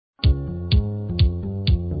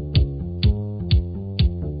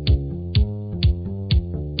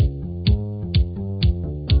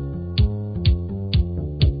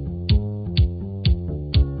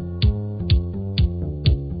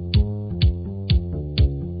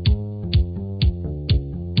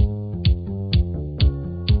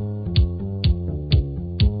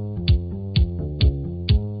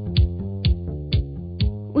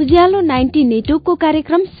उज्यालो 90 नेटवर्कको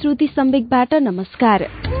कार्यक्रम श्रुति सम्वेकबाट नमस्कार।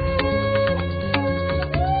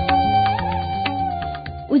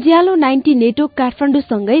 उज्यालो 90 नेटवर्क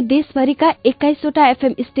काठमाडौँसँगै देशभरिका 21वटा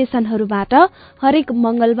एफएम स्टेशनहरूबाट हरेक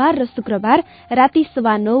मंगलबार र शुक्रबार राति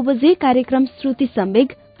 9:15 बजे कार्यक्रम श्रुति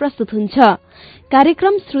सम्वेक प्रस्तुत हुन्छ।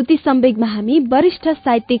 कार्यक्रम श्रुति सम्वेकमा हामी वरिष्ठ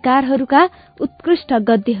साहित्यकारहरूका उत्कृष्ट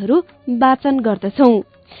गद्यहरू वाचन गर्दछौं।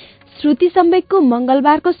 श्रुति सम्वेकको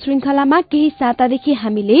मंगलबारको श्रृंखलामा केही सातादेखि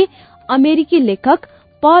हामीले अमेरिकी लेखक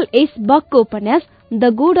पल एस बकको उपन्यास द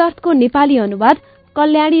गुड अर्थको नेपाली अनुवाद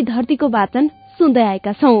कल्याणी धरतीको वाचन सुन्दै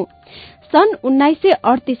आएका छौं। सन्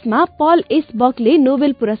 1938 मा पल एस बकले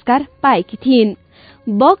नोबेल पुरस्कार पाएकी थिइन्।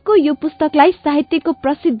 बकको यो पुस्तकलाई साहित्यको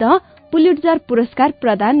प्रसिद्ध पुलिट्जर पुरस्कार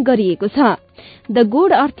प्रदान गरिएको छ। द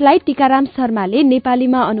गुड अर्थलाई टीकाराम शर्माले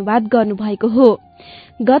नेपालीमा अनुवाद गर्नुभएको हो।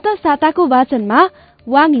 गत साताको वाचनमा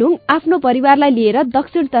वाङलुङ आफ्नो परिवारलाई लिएर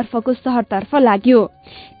दक्षिणतर्फको शहरतर्फ लाग्यो।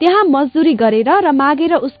 त्यहाँ मजदुरी गरेर र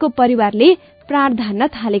मागेर उसको परिवारले प्राण धान्न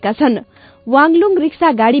थालेका छन्। वाङलुङ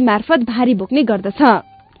रिक्सा गाडी मार्फत भारी बोक्ने गर्दछ।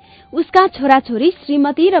 उसका छोराछोरी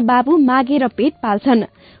श्रीमती र बाबु मागेर पेट पाल्छन्।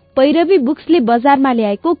 पैरवी बुक्सले बजारमा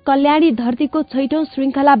ल्याएको कल्याणी धरतीको 6औं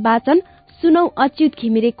श्रृंखला वाचन सुनौ अच्युत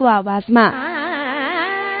घिमिरेको आवाजमा।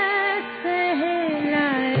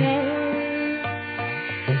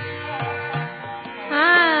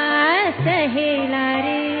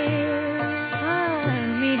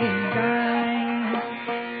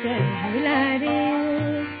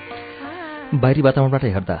 बाहिरी वातावरणबाट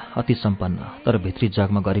हेर्दा अति सम्पन्न तर भित्री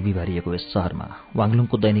जगमा गरिबी भरिएको यस शहरमा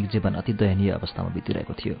वाङलुङको दैनिक जीवन अति दयनीय अवस्थामा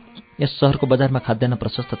बितिरहेको थियो। यस शहरको बजारमा खाद्यान्न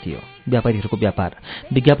प्रशस्त थियो। व्यापारीहरूको व्यापार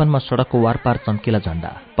विज्ञापनमा सडकको वारपार चम्किला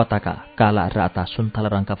झण्डा, पताका, काला, राता, सुन्तला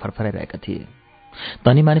रङका फरफराइरहेका थिए।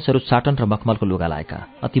 धनी मानिसहरू साटन र मखमलको लुगा लाएका,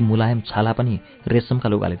 अति मुलायम छाला पनि रेशमका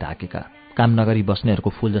लुगाले ढाकेका, काम नगरी बस्नेहरूको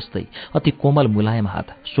फूल जस्तै अति कोमल मुलायम हात,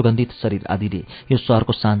 सुगन्धित शरीर आदिले यो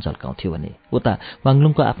शहरको शान झल्काउँथ्यो भने उता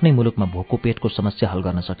वाङलुङको आफ्नै मुलुकमा भोको पेटको समस्या हल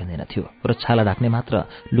गर्न सकिँदैन थियो र छाला ढाक्ने मात्र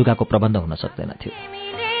लुगाको प्रबन्ध हुन सक्दैन थियो।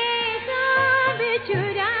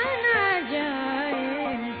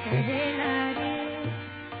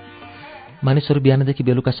 मानिसहरू बिहानदेखि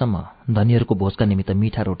बेलुकासम्म धनीहरूको भोजका निमित्त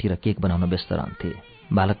मिठा रोटी र केक बनाउन व्यस्त रहन्थे।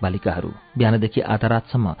 बालक बालिकाहरू बिहानदेखि आधा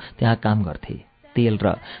रातसम्म त्यहाँ काम गर्थे। तेल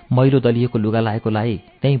र मैलो दलिएको लुगा लाए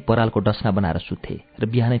त्यही परालको डस्ना बनाएर सुत्थे र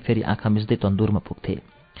बिहानै फेरि आँखा मिच्दै तन्दुरमा पुग्थे।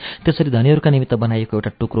 त्यसरी धनीहरूका निमित्त बनाइएको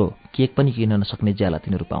एउटा टुक्रो केक पनि किन्न नसक्ने ज्याला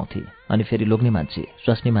तिनीहरू पाउँथे। अनि फेरि लोग्ने मान्छे,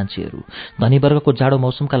 स्वास्नी मान्छेहरू धनी वर्गको जाडो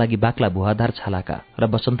मौसमका लागि बाक्ला भुवादार छालाका र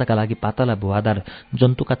वसन्तका लागि पातला भुवादार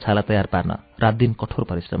जन्तुका छाला तयार पार्न रात दिन कठोर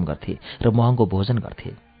परिश्रम गर्थे र महँगो भोजन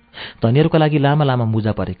गर्थे। धनीहरूका लागि लामा लामा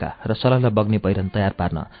मुजा परेका र सलल्ल बग्ने पहिरन तयार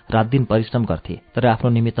पार्न रात दिन परिश्रम गर्थे, तर आफ्नो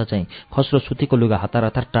निमित्त चाहिँ खस्रो सुतीको लुगा हतार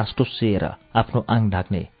हतार टाँसटुसिएर आफ्नो आङ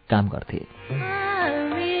ढाक्ने काम गर्थे।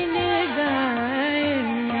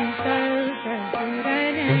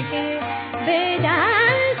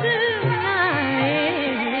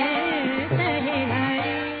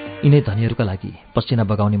 यिनै धनीहरूका लागि पसिना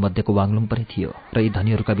बगाउने मध्येको वाङलुङ पनि थियो र यी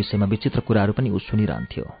धनीहरूका विषयमा विचित्र कुराहरू पनि ऊ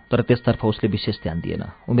सुनिरहन्थ्यो, तर त्यसतर्फ उसले विशेष ध्यान दिएन।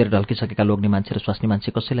 उमेर ढल्किसकेका लोग्ने मान्छे र स्वास्नी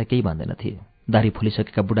मान्छे कसैलाई केही भन्दैनथे। दारी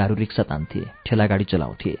फुलिसकेका बुढाहरू रिक्सा तान्थे, ठेलागाडी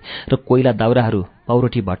चलाउँथे र कोइला दाउराहरू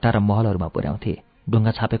पौरोटी भट्टा र महलहरूमा पुर्याउँथे।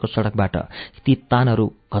 ढुङ्गा छापेको सडकबाट ती तानहरू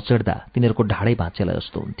घचेड्दा तिनीहरूको ढाडै भाँचेला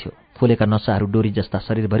जस्तो हुन्थ्यो। फुलेका नसाहरू डोरी जस्ता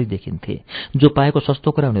शरीरभरि देखिन्थे। जो पाएको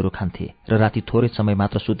सस्तो कुरा उनीहरू खान्थे र राति थोरै समय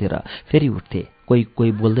मात्र सुतेर फेरि उठ्थे।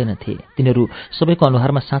 कोही बोल्दैनथे। तिनीहरू सबैको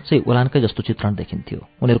अनुहारमा साँच्चै उलानकै जस्तो चित्रण देखिन्थ्यो।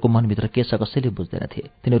 उनीहरूको मनभित्र के छ कसैले बुझ्दैनथे।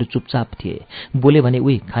 तिनीहरू चुपचाप थिए। बोले भने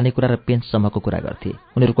उही खानेकुरा र पेन्चसम्मको कुरा गर्थे।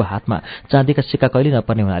 उनीहरूको हातमा चाँदीका सिक्का कहिले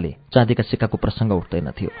नपर्ने हुनाले चाँदीका सिक्काको प्रसङ्ग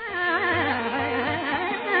उठ्दैनथ्यो।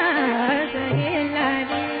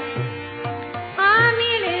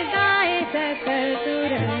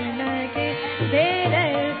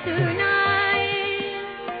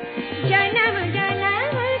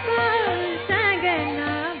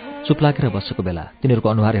 चुप लागेर बसेको बेला तिनीहरूको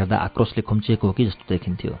अनुहार हेर्दा आक्रोशले खुम्चिएको हो कि जस्तो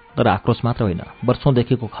देखिन्थ्यो। तर आक्रोश मात्र होइन,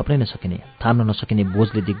 वर्षौंदेखिको खप्नै नसकिने, थाम्न नसकिने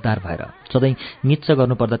बोझले दिगदार भएर सधैँ निच्च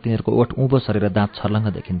गर्नुपर्दा तिनीहरूको ओठ उँभो सरेर दाँत छर्लङ्ग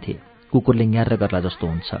देखिन्थे। कुकुरले न्यार्र गर्ला जस्तो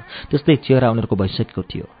हुन्छ त्यस्तै चेहरा उनीहरूको भइसकेको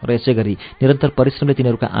थियो र यसै गरी निरन्तर परिश्रमले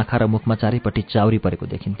तिनीहरूका आँखा र मुखमा चारैपट्टि चाउरी परेको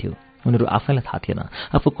देखिन्थ्यो। उनीहरू आफैलाई थाहा थिएन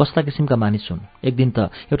आफू कस्ता किसिमका मानिस हुन्। एक दिन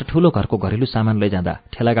त एउटा ठूलो घरको घरेलु सामान लैजाँदा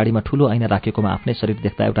ठेलागाडीमा ठूलो ऐना राखेकोमा आफ्नै शरीर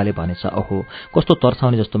देख्दा एउटाले भनेछ, ओहो कस्तो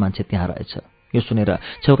तर्साउने जस्तो मान्छे त्यहाँ रहेछ। यो सुनेर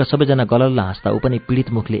छेउका सबैजना गलल्ल हाँस्दा ऊ पनि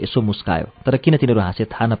पीडित मुखले यसो मुस्कायो। तर किन तिनीहरू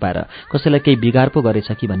हाँसे थाहा नपाएर कसैलाई केही बिगार पो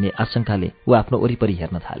गरेछ कि भन्ने आशंकाले ऊ आफ्नो वरिपरि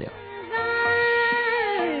हेर्न थाल्यो।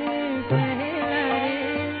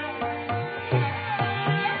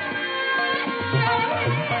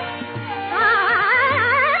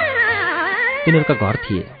 तिनीहरूका घर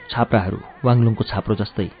थिए छाप्राहरू वाङलुङको छाप्रो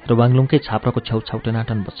जस्तै र वाङलुङकै छाप्राको छेउछाउ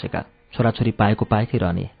टनाटन बसेका। छोराछोरी पाएकै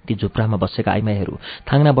रहने ती झुप्रामा बसेका आइमाईहरू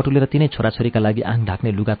थाङ्ना बटुलेर तिनै छोराछोरीका लागि आङ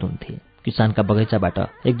ढाक्ने लुगा तुन्थे। किसानका बगैँचाबाट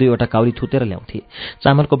एक दुईवटा काउरी थुतेर ल्याउँथे।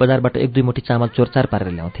 चामलको बजारबाट एक दुई मुठी चामल चोरचार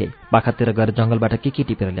पारेर ल्याउँथे। पाखातिर गएर जङ्गलबाट के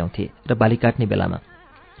टिपेर ल्याउँथे र बाली काट्ने बेलामा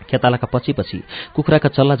खेतालाका पछि कुखुराका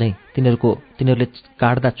चल्ला झैँ तिनीहरूले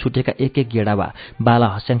काट्दा छुटेका एक एक गेडा वा बाला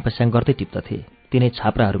हस्याङ फस्याङ गर्दै टिप्दथे। तिनै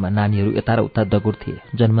छाप्राहरूमा नानीहरू यता र उता दगुर्थे,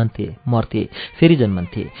 जन्मन्थे, मर्थे, फेरि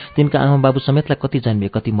जन्मन्थे। तिनका आमा बाबु समेतलाई कति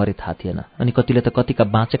जन्मिए कति मरे थाहा थिएन, अनि कतिले त कतिका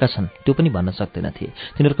बाँचेका छन् त्यो पनि भन्न सक्दैनथे।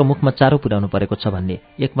 तिनीहरूका मुखमा चारो पुर्याउनु परेको छ भन्ने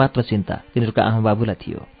एकमात्र चिन्ता तिनीहरूका आमा बाबुलाई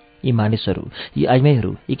थियो। यी मानिसहरू, यी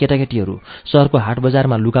आइमाईहरू, यी केटाकेटीहरू शहरको हाट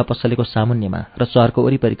बजारमा लुगा पसलेको सामुन्यमा र शहरको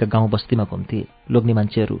वरिपरिका गाउँ बस्तीमा घुम्थे। लोग्ने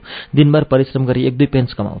मान्छेहरू दिनभर परिश्रम गरी एक दुई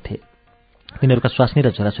पेन्स कमाउँथे। तिनीहरूका स्वास्नी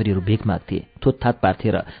र छोराछोरीहरू भिख माग्थे, थोतथात पार्थे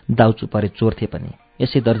र दाउचु परे चोर्थे पनि।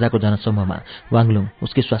 यसै दर्जाको जनसमूहमा वाङलुङ,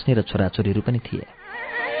 उसकी स्वास्नी र छोराछोरीहरू पनि थिए।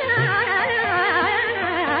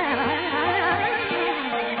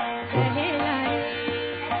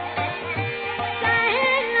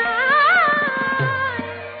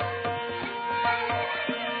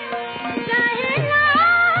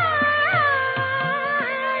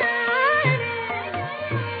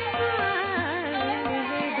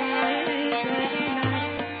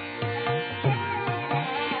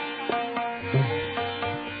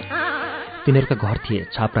 तिनीहरूका घर थिए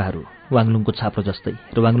छाप्राहरू वाङलुङको छाप्रो जस्तै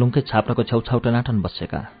र वाङलुङकै छाप्राको छेउछाउ टनाटन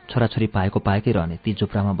बसेका। छोराछोरी पाएकै रहने ती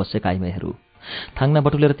झुप्रामा बसेका आइमाईहरू थाङ्ना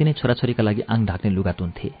बटुलेर तिनै छोराछोरीका लागि आङ ढाक्ने लुगा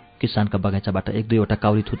तुन्थे। किसानका बगैँचाबाट एक दुईवटा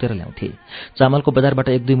काउरी थुतेर ल्याउँथे। चामलको बजारबाट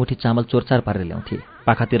एक दुई मुठी चामल चोरचार पारेर ल्याउँथे।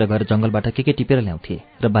 पाखातिर गएर जङ्गलबाट के टिपेर ल्याउँथे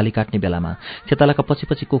र बाली काट्ने बेलामा खेतालाका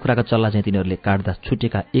पछि कुखुराका चल्ला चाहिँ तिनीहरूले काट्दा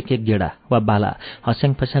छुटेका एक एक गेडा वा बाला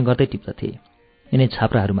हस्याङ फस्याङ गर्दै टिप्दथे। यिनै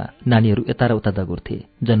छाप्राहरूमा नानीहरू यता र उता दगुर्थे,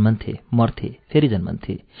 जन्मन्थे, मर्थे, फेरि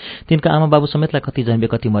जन्मन्थे। तिनका आमा बाबु समेतलाई कति जन्मे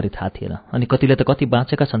कति मरे थाहा थिएन, अनि कतिले त कति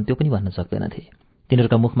बाँचेका छन् त्यो पनि भन्न सक्दैनथे।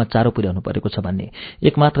 तिनीहरूका मुखमा चारो पुर्याउनु परेको छ भन्ने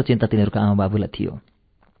एकमात्र चिन्ता तिनीहरूका आमा बाबुलाई थियो।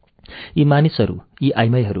 यी मानिसहरू, यी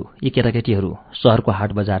आइमाईहरू, यी केटाकेटीहरू शहरको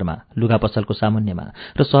हाट बजारमा, लुगा पसलको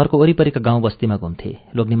सामुन्यमा र शहरको वरिपरिका गाउँ बस्तीमा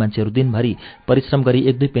घुम्थे। लोग्ने मान्छेहरू दिनभरि परिश्रम गरी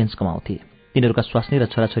एक दुई पेन्स कमाउँथे। तिनीहरूका स्वास्नी र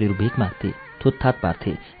छोराछोरीहरू भिख माग्थे, थुतथात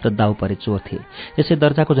पार्थे र दाउ परे चोर्थे। यसै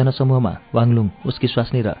दर्जाको जनसमूहमा वाङलुङ, उसकी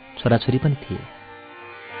स्वास्नी र छोराछोरी पनि थिए।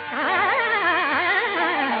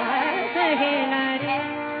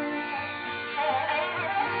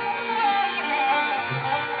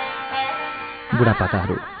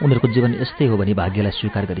 बुढापाकाहरू उनीहरूको जीवन यस्तै हो भनी भाग्यलाई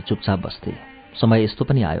स्वीकार गरी चुपचाप बस्थे। समय यस्तो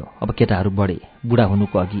पनि आयो, अब केटाहरू बढे, बुढा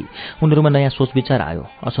हुनुको अघि उनीहरूमा नयाँ सोच विचार आयो।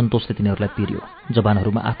 असन्तोषले तिनीहरूलाई पिर्यो।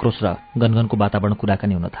 जवानहरूमा आक्रोश र गनगनको वातावरण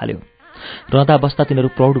कुराकानी हुन थाल्यो। रहँदा बस्दा तिनीहरू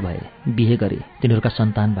प्रौढ भए, बिहे गरे, तिनीहरूका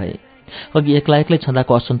सन्तान भए। अघि एक्लै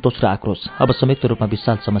छँदाको असन्तोष र आक्रोश अब संयुक्त रूपमा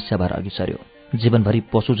विशाल समस्या भएर अघि सर्यो। जीवनभरि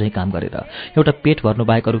पशु झैँ काम गरेर एउटा पेट भर्नु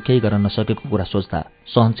बाहेक अरू केही गर्न नसकेको कुरा सोच्दा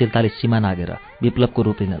सहनशीलताले सीमा नागेर विप्लवको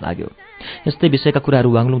रूप लिन लाग्यो। यस्तै विषयका कुराहरू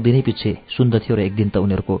वाङलुङ दिनै पछि सुन्दथ्यो र एक दिन त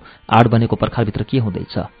उनीहरूको आड बनेको पर्खालभित्र के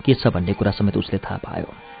हुँदैछ, के छ भन्ने कुरा समेत उसले थाहा पायो।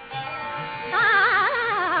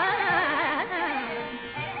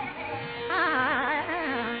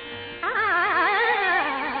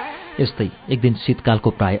 यस्तै एक दिन शीतकालको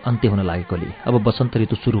प्राय अन्त्य हुन लागेकोले अब बसन्त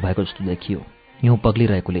ऋतु सुरु भएको जस्तो देखियो। हिउँ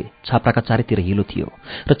पग्लिरहेकोले छाप्राका चारैतिर हिलो थियो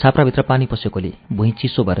र छाप्राभित्र पानी पसेकोले भुइँ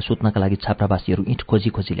चिसो भएर सुत्नका लागि छाप्रावासीहरू इँट खोजी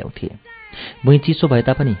ल्याउँथे। भुइँ चिसो भए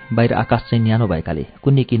तापनि बाहिर आकाश चाहिँ न्यानो भएकाले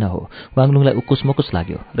कुन्नी किन हो वाङलुङलाई उकुस मुकुस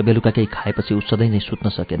लाग्यो र बेलुका केही खाएपछि ऊ सधैँ नै सुत्न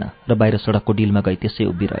सकेन र बाहिर सडकको डिलमा गई त्यसै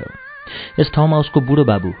उभिरह्यो। यस ठाउँमा उसको बुढो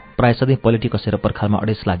बाबु प्राय सधैँ पलेटी कसेर पर्खालमा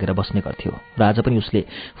अडेस लागेर बस्ने गर्थ्यो र आज पनि उसले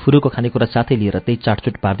फुरुको खानेकुरा साथै लिएर त्यही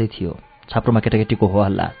चाटचुट पार्दै थियो। छाप्रोमा केटाकेटीको हो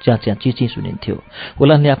हल्ला, च्याँ चिची सुनिन्थ्यो।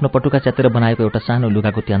 ओलानले आफ्नो पटुका च्यातेर बनाएको एउटा सानो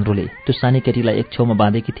लुगाको त्यान्द्रोले त्यो सानी केटीलाई एक छेउमा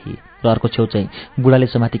बाँधेकी थिए र अर्को छेउ चाहिँ बुढाले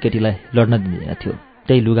समाती केटीलाई लड्न दिँदैनथ्यो।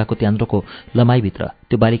 त्यही लुगाको त्यान्द्रोको लमाइभित्र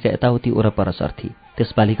त्यो बालिका यताउति ओरपर सर्थी।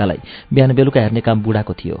 त्यस बालिकालाई बिहान बेलुका हेर्ने काम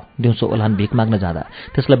बुढाको थियो। दिउँसो ओलान भिख माग्न जाँदा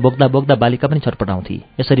त्यसलाई बोक्दा बालिका पनि छटपटाउँथी।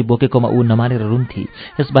 यसरी बोकेकोमा ऊ नमानेर रुन्थी।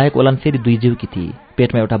 यसबाहेक ओलान फेरि दुई जीवकी थिए।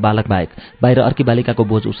 पेटमा एउटा बालक बाहेक बाहिर अर्की बालिकाको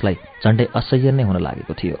बोझ उसलाई झण्डै असह्य नै हुन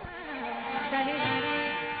लागेको थियो।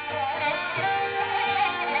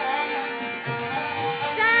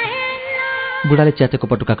 बुढाले च्यातेको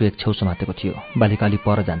पटुकाको एक छेउ समातेको थियो। बालिका अलि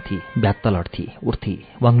पर जान्थी, ब्यात्त लड्थी, उठ्थी।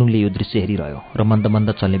 वाङलुङले यो दृश्य हेरिरह्यो र मन्द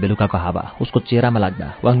मन्द चल्ने बेलुकाको हावा उसको चेहरामा लाग्दा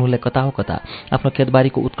वाङलुङलाई कता हो कता आफ्नो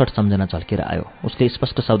खेतबारीको उत्कट सम्झना झल्केर आयो। उसले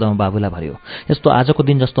स्पष्ट शब्दमा बाबुलाई भन्यो, यस्तो आजको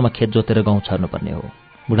दिन जस्तोमा खेत जोतेर गहुँ छर्नुपर्ने हो।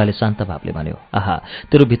 बुढाले शान्त भावले भन्यो, आहा,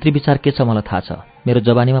 तेरो भित्री विचार के छ मलाई थाहा छ। मेरो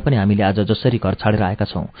जवानीमा पनि हामीले आज जसरी घर छाडेर आएका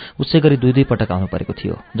छौँ उसै गरी 2-2 पटक आउनु परेको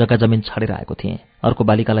थियो। जग्गा जमिन छाडेर आएको थिएँ। अर्को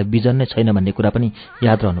बालिकालाई बिजन नै छैन भन्ने कुरा पनि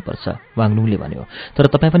याद रहनुपर्छ, वाङलुङले भन्यो। तर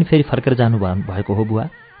तपाईँ पनि फेरि फर्केर जानु भएको हो बुवा?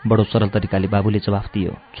 बडो सरल तरिकाले बाबुले जवाफ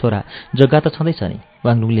दियो। छोरा, जग्गा त छँदैछ नि,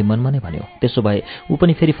 वाङलुङले मनमा नै भन्यो। त्यसो भए ऊ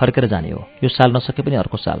पनि फेरि फर्केर जाने हो, यो साल नसके पनि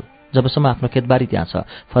अर्को साल। जबसम्म आफ्नो खेतबारी त्यहाँ छ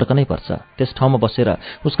फर्कनै पर्छ। त्यस ठाउँमा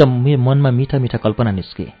बसेर उसका मनमा मिठा मिठा कल्पना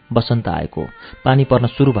निस्के। बसन्त आएको, पानी पर्न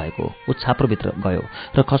सुरु भएको। ऊ छाप्रोभित्र गयो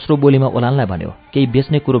र खस्रो बोलीमा ओलानलाई भन्यो, केही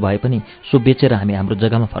बेच्ने कुरो भए पनि सो बेचेर हामी हाम्रो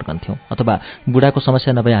जग्गामा फर्कन्थ्यौँ, अथवा बुढाको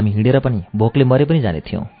समस्या नभए हामी हिँडेर पनि भोकले मरे पनि जाने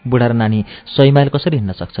थियौँ। बुढा र नानी 100 माइल कसरी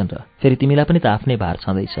हिँड्न सक्छन् र? फेरि तिमीलाई पनि त आफ्नै भार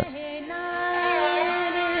छँदैछ।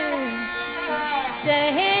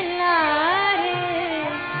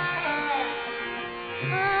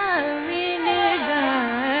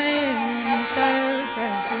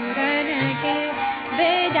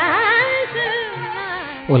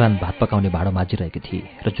 ओलान भात पकाउने भाँडो माझिरहेकी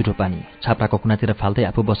थिए र जुठो पानी छाप्राको कुनातिर फाल्दै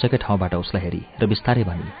आफू बसेकै ठाउँबाट उसलाई हेरी र बिस्तारै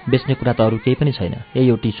भनी, बेच्ने कुरा त अरू केही पनि छैन, यही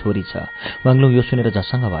एउटी छोरी छ। वाङलुङ यो सुनेर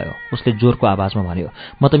झसङ्ग भयो। उसले जोरको आवाजमा भन्यो,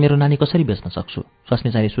 म त मेरो नानी कसरी बेच्न सक्छु?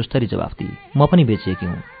 स्वास्नी चाहिँ सुस्तरी जवाफ दिए, म पनि बेचिएकी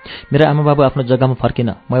हुँ। मेरा आमा बाबु आफ्नो जग्गामा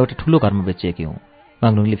फर्किन, म एउटा ठुलो घरमा बेचिएकी हुँ।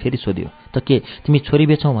 वाङलुङले फेरि सोध्यो, त के तिमी छोरी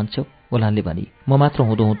बेचौ भन्छौ? ओलानले भनी, म मात्र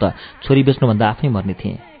हुँदो हुँ त छोरी बेच्नुभन्दा आफ्नै मर्ने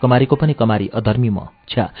थिएँ। कमारीको पनि कमारी, अधर्मी म।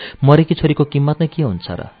 छ्या, मरेकी छोरीको किम्मत नै के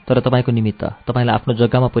हुन्छ र? तर तपाईँको निमित्त, तपाईँलाई आफ्नो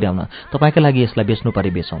जग्गामा पुर्याउन तपाईँकै लागि यसलाई बेच्नु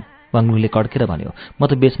परे बेचौँ। वाङलुङले कड्केर भन्यो, म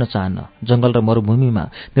त बेच्न चाहन्न। जङ्गल र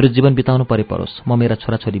मरुभूमिमा मेरो जीवन बिताउनु परे परोस्, म मेरा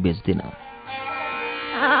छोराछोरी बेच्दिनँ।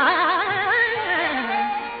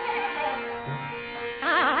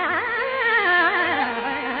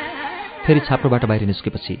 फेरि छाप्रोबाट बाहिर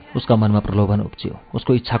निस्केपछि उसका मनमा प्रलोभन उब्जियो।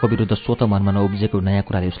 उसको इच्छाको विरुद्ध स्वतः मनमा नउब्जेको नयाँ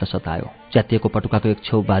कुराले उसलाई सतायो। च्यातिएको पटुकाको एक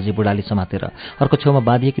छेउ बाजे बुढाले समातेर अर्को छेउमा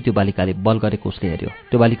बाँधिएकी त्यो बालिकाले बल गरेको उसले हेऱ्यो।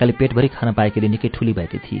 त्यो बालिकाले पेटभरि खान पाएकीले निकै ठुली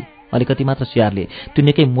भएकी थिए। अलिकति मात्र स्याहारले त्यो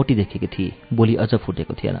निकै मोटी देखेकी थिए। बोली अझ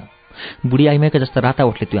फुटेको थिएन। बुढी आइमाईका जस्ता राता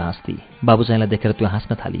ओठले त्यो हाँस्थे। बाबुचाहिँलाई देखेर त्यो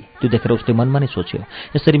हाँस्न थाली। त्यो देखेर उसले मनमा नै सोच्यो,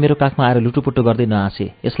 यसरी मेरो काखमा आएर लुटुपुटु गर्दै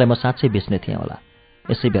नहाँसे यसलाई म साँच्चै बेच्ने थिएँ होला।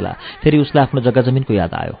 यसै बेला फेरि उसलाई आफ्नो जग्गा जमिनको याद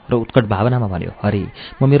आयो र उत्कट भावनामा भन्यो, अरे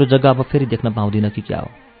म मेरो जग्गा अब फेरि देख्न पाउँदिनँ कि क्या हो?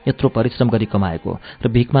 यत्रो परिश्रम गरी कमाएको र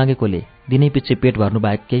भिख मागेकोले दिनै पछि पेट भर्नु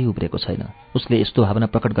बाहेक केही उब्रेको छैन। उसले यस्तो भावना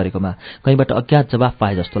प्रकट गरेकोमा कहीँबाट अज्ञात जवाफ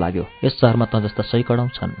पाए जस्तो लाग्यो, यस शहरमा त जस्ता सैकडौँ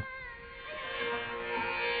छन्।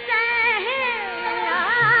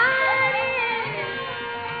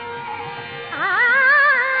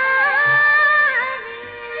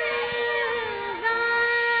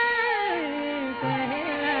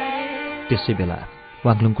 त्यसै बेला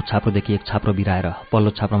वाङलुङको छाप्रोदेखि एक छाप्रो बिराएर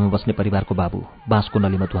पल्लो छाप्रोमा बस्ने परिवारको बाबु बाँसको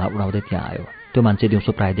नलीमा धुवा उडाउँदै त्यहाँ आयो। त्यो मान्छे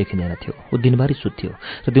दिउँसो प्राय देखिँदैन थियो। ऊ दिनभरि सुत्थ्यो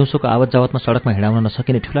र दिउँसोको आवत जावतमा सडकमा हिँडाउन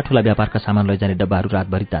नसकिने ठूला ठूला व्यापारका सामान लैजाने डब्बाहरू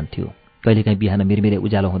रातभरि तान्थ्यो। कहिलेकाहीँ बिहान मिरमिरे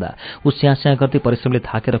उज्यालो हुँदा ऊ स्याँ गर्दै परिश्रमले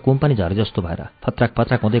थाकेर कुम पनि झरे जस्तो भएर फत्राक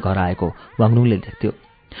फत्राक हुँदै घर आएको वाङलुङले देख्थ्यो।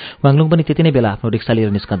 वाङलुङ पनि त्यति नै बेला आफ्नो रिक्सा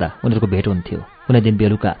लिएर निस्कँदा उनीहरूको भेट हुन्थ्यो। कुनै दिन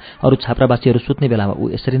बेलुका अरू छाप्रावासीहरू सुत्ने बेलामा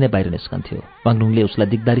ऊ यसरी नै बाहिर निस्कन्थ्यो। वाङलुङले उसलाई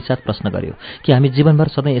दिगदारी साथ प्रश्न गर्यो कि हामी जीवनभर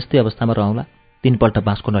सधैँ यस्तै अवस्थामा रहौँला? 3 पल्ट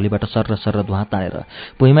बाँसको नलीबाट सर्र धुवा तानेर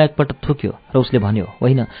भुइँमा एकपल्ट थुक्यो र उसले भन्यो,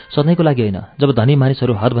 होइन, सधैँको लागि होइन। जब धनी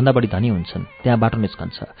मानिसहरू हदभन्दा बढी धनी हुन्छन् त्यहाँ बाटो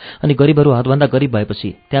निस्कन्छ, अनि गरिबहरू हदभन्दा गरिब भएपछि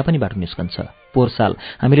त्यहाँ पनि बाटो निस्कन्छ। पोहोर साल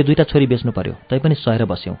हामीले 2टा छोरी बेच्नु पर्यो, तैपनि सहेर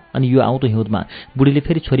बस्यौँ। अनि यो आउँदो हिउँदमा बुढीले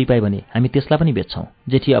फेरि छोरी पाए भने हामी त्यसलाई पनि बेच्छौँ।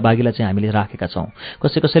 जेठी अभागीलाई चाहिँ हामीले राखेका छौँ।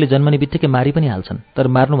 कसैले जन्मने बित्तिकै मारि पनि हाल्छन्, तर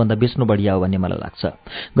मार्नुभन्दा बेच्नु बढिया हो भन्ने मलाई लाग्छ।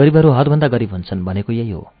 गरिबहरू हदभन्दा गरिब हुन्छन् भनेको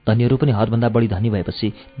यही हो। धनीहरू पनि हदभन्दा बढी धनी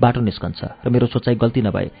भएपछि बाटो निस्कन्छ र मेरो सोचाइ गल्ती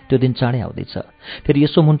नभए त्यो दिन चाँडै आउँदैछ। फेरि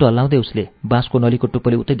यसो मुन्टो हल्लाउँदै उसले बाँसको नलीको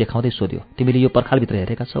टुप्पोले उतै देखाउँदै सोध्यो, तिमीले यो पर्खालभित्र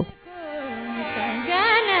हेरेका छौ?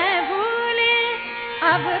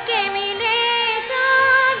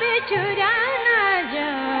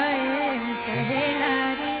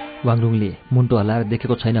 वाङलुङले मुन्टो हल्लाएर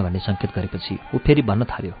देखेको छैन भन्ने सङ्केत गरेपछि ऊ फेरि भन्न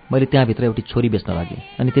थाल्यो, मैले त्यहाँभित्र एउटी छोरी बेच्न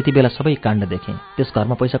लागेँ, अनि त्यति बेला सबै काण्ड देखेँ। त्यस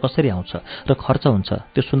घरमा पैसा कसरी आउँछ र खर्च हुन्छ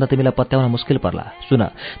त्यो सुन्दा तिमीलाई पत्याउन मुस्किल पर्ला। सुन,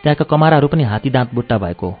 त्यहाँका कमाराहरू पनि हात्ती दाँत बुट्टा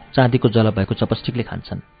भएको चाँदीको जलप भएको चपस्टिकले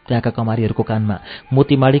खान्छन्। त्यहाँका कमारीहरूको कानमा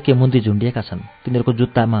मोती माणिक्य मुन्दी झुन्डिएका छन्। तिनीहरूको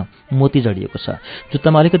जुत्तामा मोती जडिएको छ।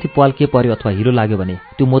 जुत्तामा अलिकति पाल के पर्यो अथवा हिरो लाग्यो भने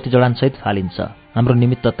त्यो मोती जडानसहित फालिन्छ। हाम्रो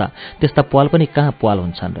निमित्त त त्यस्ता पाल पनि कहाँ पाल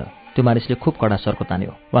हुन्छन् र? त्यो मानिसले खुब कडा सर्को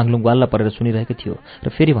तान्यो। वाङलुङ वाल्ल परेर सुनिरहेको थियो र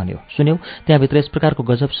फेरि भन्यो, सुन्यौ, त्यहाँभित्र यस प्रकारको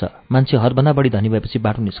गजब छ, मान्छे हदभन्दा बढी धनी भएपछि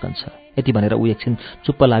बाटो निस्कन्छ। यति भनेर ऊ एकछिन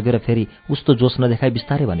चुप्प लाग्यो र फेरि उस्तो जोस नदेखाई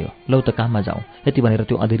बिस्तारै भन्यो, लौ त काममा जाउँ। यति भनेर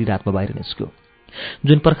त्यो अँधेरी रातमा बाहिर निस्क्यो।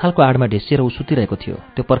 जुन पर्खालको आडमा ढेसिएर ऊ सुतिरहेको थियो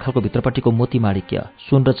त्यो पर्खालको भित्रपट्टिको मोती माणिक्य,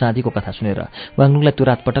 सुन र चाँदीको कथा सुनेर वाङलुङलाई त्यो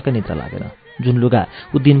रात पटक्कै निद्रा लागेन। जुन लुगा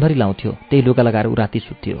ऊ दिनभरि लाउँथ्यो त्यही लुगा लगाएर ऊ राति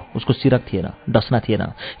सुत्थ्यो। उसको सिरक थिएन, डसना थिएन,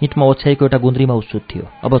 इँटमा ओछ्याएको एउटा गुन्द्रीमा ऊ सुत्थ्यो।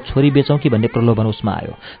 अब छोरी बेचौँ कि भन्ने प्रलोभन उसमा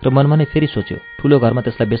आयो र मनमा नै फेरि सोच्यो, ठुलो घरमा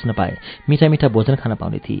त्यसलाई बेच्न पाए मिठा मिठा भोजन खान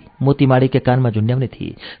पाउने थिए, मोती माडीका कानमा झुन्ड्याउने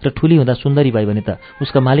थिए र ठुली हुँदा सुन्दरी भए भने त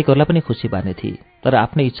उसका मालिकहरूलाई पनि खुसी पार्ने थिए। तर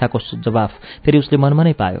आफ्नै इच्छाको जवाफ फेरि उसले मनमा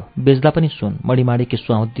नै पायो, बेच्दा पनि सुन, मणिमाडीकी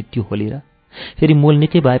सुहाउँदी त्यो होली र फेरि मोल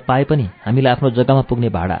निकै भए पाए पनि हामीलाई आफ्नो जग्गामा पुग्ने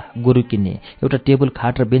भाडा, गोरु किन्ने, एउटा टेबल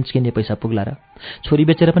खाट र बेन्च किन्ने पैसा पुग्ला र? छोरी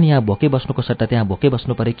बेचेर पनि यहाँ भोकै बस्नुको सट्टा त्यहाँ भोकै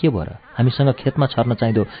बस्नु परे के भयो र? हामीसँग खेतमा छर्न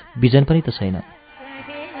चाहिँदो बिजन पनि त छैन।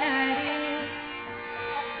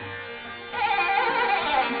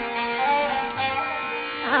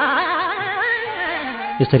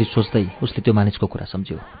 यसरी सोच्दै उसले त्यो मानिसको कुरा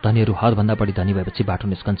सम्झ्यो। धनीहरू हदभन्दा बढी धनी भएपछि बाटो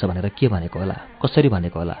निस्कन्छ भनेर के भनेको होला, कसरी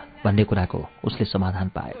भनेको होला भन्ने कुराको उसले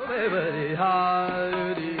समाधान पायो।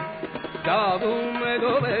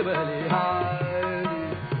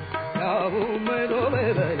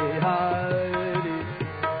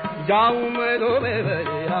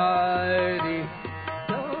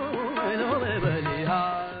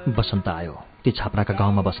 बसन्त आयो। ती छाप्राका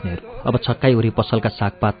गाउँमा बस्नेहरू अब छक्काई वरी पसलका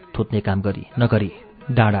सागपात थुत्ने काम गरी नगरी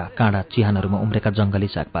डाँडा काँडा चिहानहरूमा उम्रेका जङ्गली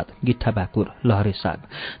सागपात, गिट्ठा बाकुर, लहरे साग,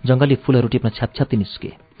 जङ्गली फूलहरू टिप्न छ्यापछ्याप्ती निस्के।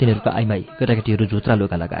 तिनीहरूको आइमाई केटाकेटीहरू झुत्रा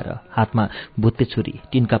लुगा लगाएर, हातमा भुत्ते छुरी,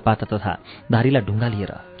 टिनका पाता तथा धारिला ढुङ्गा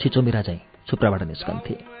लिएर छिचोमिरा झैँ छुप्राबाट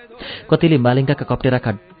निस्कन्थे। कतिले मालिङ्गाका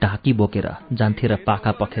कप्टेराका ढाकी बोकेर जान्थे र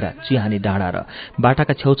पाखा पखेरा, चिहानी डाँडा र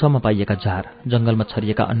बाटाका छेउछाउमा पाइएका झार, जङ्गलमा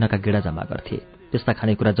छरिएका अन्नका गेडा जम्मा गर्थे। त्यस्ता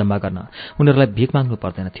खानेकुरा जम्मा गर्न उनीहरूलाई भिख माग्नु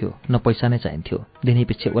पर्दैन थियो, न पैसा नै चाहिन्थ्यो।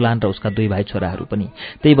 दिनैपिच्छे ओलान र उसका दुई भाइ छोराहरू पनि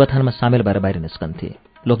त्यही बथानमा सामेल भएर बाहिर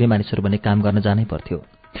निस्कन्थे। लोग्ने मानिसहरू भने काम गर्न जानै पर्थ्यो।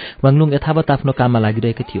 वाङलुङ यथावत आफ्नो काममा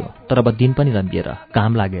लागिरहेको थियो, तर अब दिन पनि लम्बिएर,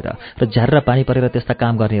 घाम लागेर र झ्यार पानी परेर त्यस्ता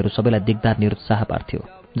काम गर्नेहरू सबैलाई दिगदार निरुत्साह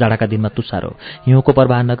पार्थ्यो। जाडाका दिनमा तुसारो, हिउँको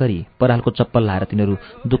प्रवाह नगरी परालको चप्पल लाएर तिनीहरू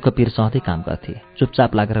दुःख पीर सहँदै काम गर्थे,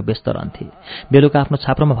 चुपचाप लागेर व्यस्त रहन्थे। बेलुका आफ्नो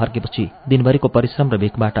छाप्रोमा फर्केपछि दिनभरिको परिश्रम र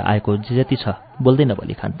भिखबाट आएको जे जति छ बोल्दै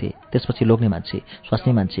नबोली खान्थे। त्यसपछि लोग्ने मान्छे,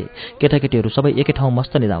 स्वास्नी मान्छे, केटाकेटीहरू सबै एकै ठाउँ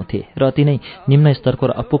मस्त निदाउँथे र अति नै निम्न स्तरको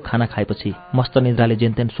र अपुग खाना खाएपछि मस्त निद्राले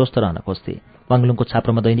जेनतेन स्वस्थ रहन खोज्थे। वाङलुङको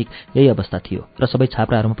छाप्रोमा दैनिक यही अवस्था थियो र सबै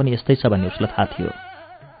छाप्राहरूमा पनि यस्तै छ भन्ने उसलाई थाहा थियो।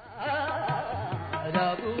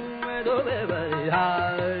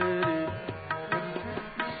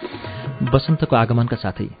 बसन्तको आगमनका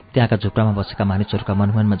साथै त्यहाँका झुप्रामा बसेका मानिसहरूका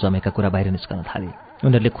मनमनमा जमेका कुरा बाहिर निस्कन थाले।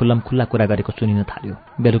 उनीहरूले खुल्लमखुल्ला कुरा गरेको सुनिन थाल्यो।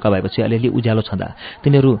 बेलुका भएपछि अलिअलि उज्यालो छँदा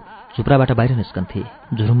तिनीहरू झुप्राबाट बाहिर निस्कन्थे,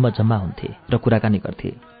 झुरुम्म जम्मा हुन्थे र कुराकानी गर्थे।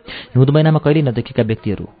 हिउँद महिनामा कहिल्यै नदेखेका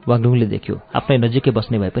व्यक्तिहरू वाङलुङले देख्यो। आफ्नै नजिकै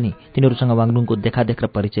बस्ने भए पनि तिनीहरूसँग वाङलुङको देखादेख र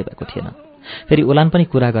परिचय भएको थिएन। फेरि ओलान पनि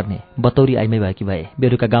कुरा गर्ने बतौरी आइमै भएकी भए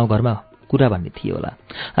बेलुका गाउँघरमा कुरा भन्ने थिए होला।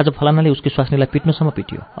 आज फलानाले उसकी स्वास्नीलाई पिट्नुसम्म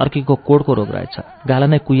पिट्यो, अर्कीको कोडको रोग रहेछ, गाला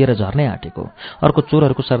नै कुहिएर झर्नै आँटेको, अर्को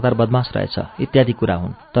चोरहरूको सरदार बदमास रहेछ इत्यादि कुरा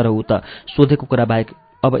हुन्। तर ऊ त सोधेको कुरा बाहेक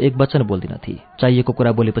अब एक वचन बोल्दिनथे। चाहिएको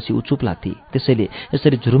कुरा बोलेपछि ऊ चुप लाग्थे। त्यसैले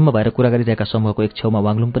यसरी झुरुम्म भएर कुरा गरिरहेका समूहको एक छेउमा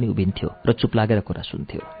वाङलुङ पनि उभिन्थ्यो र चुप लागेर कुरा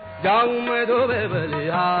सुन्थ्यो।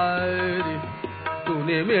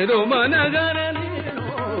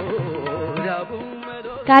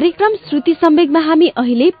 कार्यक्रम श्रुति सम्वेगमा हामी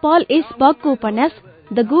अहिले पल एस बकको उपन्यास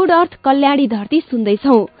द गुड अर्थ कल्याणी धरती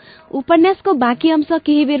सुन्दैछौ। उपन्यासको बाँकी अंश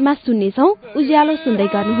केही बेरमा सुन्नेछौ। उज्यालो सुन्दै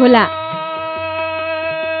गर्नुहोला।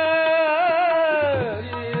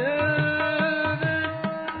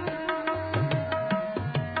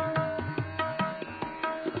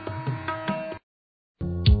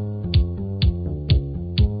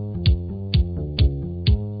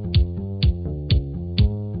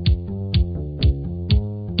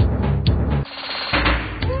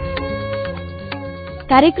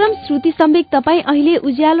 कार्यक्रम श्रुति सम्वेक तपाईँ अहिले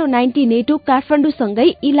उज्यालो 90 network काठमाडौँसँगै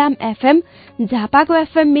Ilam FM, झापाको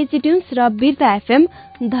FM Mechi Tunes र बिर्ता FM,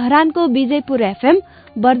 धरानको Vijaypur FM,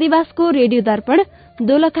 बर्दिवासको radio Darpan,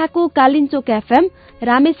 दोलखाको Kalinchowk FM,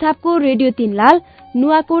 रामेछापको radio Tinlal,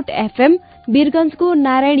 Nuwakot FM, वीरगंजको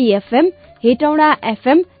Narayani FM, Hetauda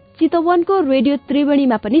FM, चितवनको रेडियो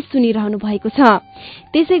त्रिवेणीमा पनि सुनिरहनु भएको छ।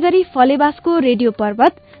 त्यसैगरी फलेवासको रेडियो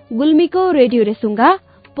पर्वत, गुल्मीको रेडियो रेसुङ्गा,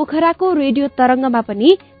 पोखराको रेडियो तरंगमा पनि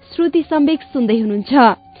श्रुति सम्वेक सुन्दै हुनुहुन्छ।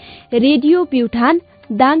 रेडियो प्युठान,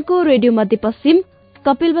 दाङको रेडियो मध्यपश्चिम,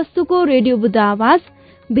 कपिलवस्तुको रेडियो बुद्ध आवाज,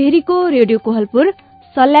 भेरीको radio Kohalpur,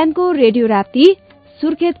 सल्यानको radio Rapti,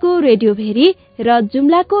 सुर्खेतको radio very र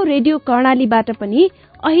जुम्लाको रेडियो कर्णालीबाट पनि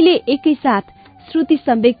अहिले एकैसाथ श्रुति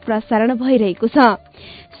सम्वेक प्रसारण भइरहेको छ।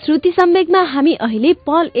 श्रुति सम्वेकमा हामी अहिले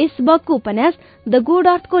पल एस बकको उपन्यास द गुड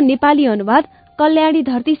अर्थको नेपाली अनुवाद कल्याणी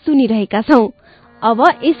धरती सुनिरहेका छौं। अब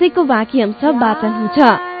यसैको बाँकी अंश वाचन हुन्छ।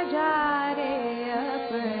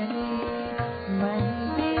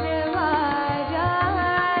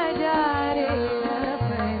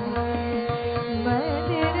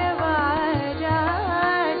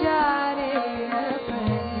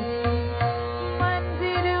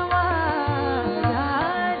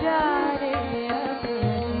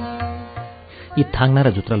 यी थाङ्ना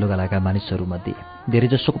र झुत्रा लुगा लगाएका मानिसहरूमध्ये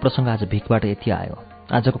धेरैजसोको प्रसङ्ग आज भिखबाट यति आयो,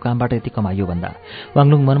 आजको कामबाट यति कमाइयो भन्दा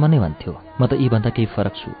वाङलुङ मनमा नै भन्थ्यो, म त यीभन्दा केही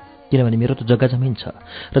फरक छु, किनभने मेरो त जग्गा जमिन छ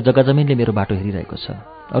र जग्गा जमिनले मेरो बाटो हेरिरहेको छ।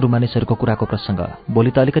 अरू मानिसहरूको कुराको प्रसङ्ग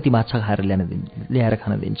भोलि त अलिकति माछा खाएर ल्याएर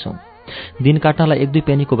खान दिन्छौँ। दिन काट्नलाई 1-2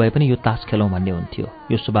 पेनीको भए पनि यो तास खेलौँ भन्ने हुन्थ्यो।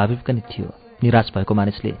 यो स्वाभाविक पनि थियो। निराश भएको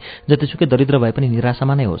मानिसले जतिसुकै दरिद्र भए पनि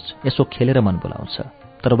निराशामा नै होस् यसो खेलेर मन बोलाउँछ।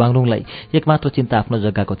 तर वाङलुङलाई एकमात्र चिन्ता आफ्नो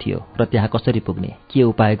जग्गाको थियो र त्यहाँ कसरी पुग्ने, के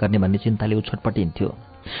उपाय गर्ने भन्ने चिन्ताले ऊ छटपटिन्थ्यो।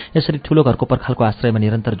 यसरी ठूलो घरको पर्खालको आश्रयमा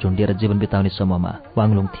निरन्तर झुन्डिएर जीवन बिताउने समूहमा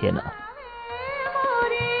वाङलुङ थिएन।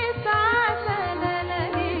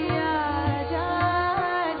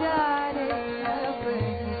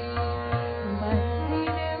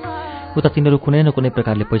 उता तिनीहरू कुनै न कुनै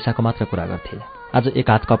प्रकारले पैसाको मात्र कुरा गर्थे। आज एक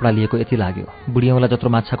हात कपडा लिएको यति लाग्यो, बुढियौँलाई जत्रो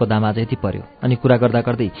माछाको दाम आज यति पर्यो, अनि कुरा गर्दा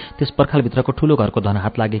गर्दै त्यस पर्खालभित्रको ठूलो घरको धन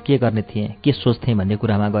हात लागे के गर्ने थिएँ, के सोच्थेँ भन्ने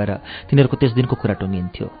कुरामा गएर तिनीहरूको त्यस दिनको कुरा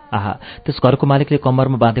टुङ्गिन्थ्यो। आहा, त्यस घरको मालिकले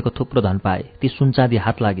कम्मरमा बाँधेको थुप्रो धन पाए, ती सुनचाँदी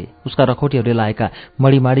हात लागे, उसका रखौटीहरूले लाएका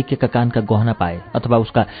मणिमाणिक्यका कानका गहना पाए, अथवा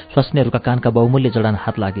उसका स्वास्नीहरूका कानका बहुमूल्य जडान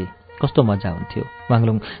हात लागे, कस्तो मजा हुन्थ्यो।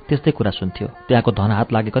 वाङलुङ त्यस्तै कुरा सुन्थ्यो। त्यहाँको धन हात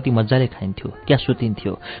लागे कति मजाले खाइन्थ्यो, क्या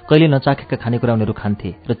सुतिन्थ्यो, कहिले नचाखेका खानेकुरा उनीहरू खान्थे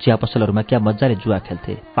र चिया पसलहरूमा क्या मजाले जुवा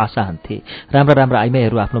खेल्थे, पासा हान्थे, राम्रा राम्रा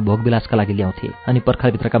आइमाईहरू आफ्नो भोगविलासका लागि ल्याउँथे, अनि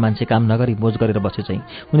पर्खालभित्रका मान्छे काम नगरी मोज गरेर बसे चाहिँ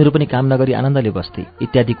उनीहरू पनि काम नगरी आनन्दले बस्थे,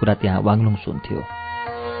 इत्यादि कुरा त्यहाँ वाङलुङ सुन्थ्यो।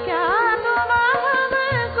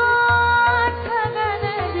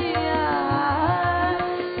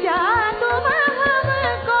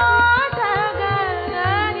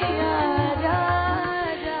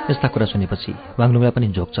 यस्ता कुरा सुनेपछि वाङलुङलाई पनि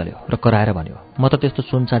झोक चल्यो र कराएर भन्यो, म त त्यस्तो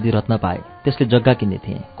सुनचाँदी रत्न पाए त्यसले जग्गा किन्ने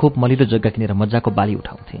थिएँ, खुब मलिलो जग्गा किनेर मजाको बाली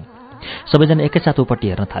उठाउँथे। सबैजना एकैसाथ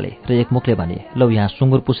उपट्टि हेर्न थाले र एक मुखले भने, लौ यहाँ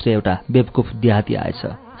सुँगुर पुस्रे एउटा बेवकुफ देहाती आएछ,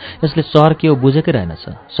 यसले सहर के हो बुझेकै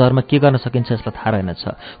रहेनछ, सहरमा के गर्न सकिन्छ यसलाई थाहा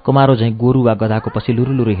रहेनछ, कुमारो झैँ गोरु वा गधाको पछि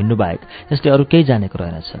लुरुलुरु हिँड्नु बाहेक यसले अरू केही जानेको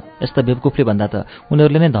रहेनछ। यस्ता बेवकुफले भन्दा त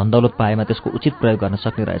उनीहरूले नै धन दौलत पाएमा त्यसको उचित प्रयोग गर्न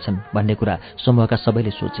सक्ने रहेछन् भन्ने कुरा समूहका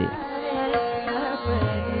सबैले सोचे।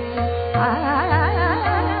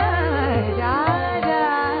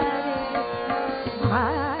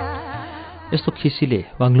 यस्तो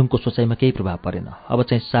खिसीले वाङलुङको सोचाइमा केही प्रभाव परेन। अब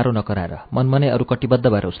चाहिँ साह्रो नकराएर मनमा नै अरू कटिबद्ध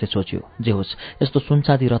भएर उसले सोच्यो, जे होस् यस्तो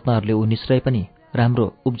सुनचाँदी रत्नहरूले ऊ निश्चय पनि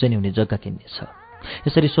राम्रो उब्जनी हुने जग्गा किन्नेछ।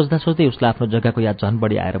 यसरी सोच्दा सोच्दै उसलाई आफ्नो जग्गाको याद झन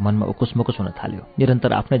बढी आएर मनमा उकुसमुकुस हुन थाल्यो।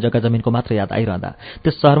 निरन्तर आफ्नै जग्गा जमिनको मात्र याद आइरहँदा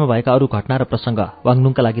त्यस सहरमा भएका अरू घटना र प्रसङ्ग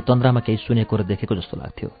वाङलुङका लागि तन्द्रामा केही सुनेको र देखेको जस्तो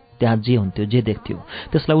लाग्थ्यो। त्यहाँ जे हुन्थ्यो, जे देख्थ्यो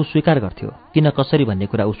त्यसलाई ऊ स्वीकार गर्थ्यो, किन कसरी भन्ने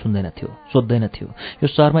कुरा ऊ सुन्दैनथ्यो, सोध्दैनथ्यो। यो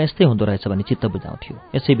सहरमा यस्तै हुँदो रहेछ भन्ने चित्त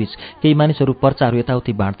बुझाउँथ्यो। यसैबीच केही मानिसहरू पर्चाहरू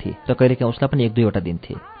यताउति बाँड्थे र कहिलेकाहीँ उसलाई पनि 1-2 वटा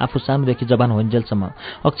दिन्थे। आफू सानोदेखि जवान होइन्जेलसम्म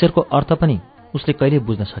अक्षरको अर्थ पनि उसले कहिले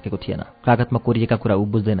बुझ्न सकेको थिएन। कागजमा कोरिएका कुरा ऊ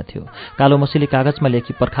बुझ्दैनथ्यो। कालो मसीले कागजमा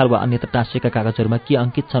लेखी पर्खाल वा अन्यत्र टाँसिएका कागजहरूमा के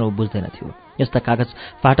अङ्कित छन् ऊ बुझ्दैनथ्यो। यस्ता कागज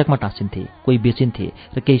फाटकमा टाँसिन्थे, कोही बेचिन्थे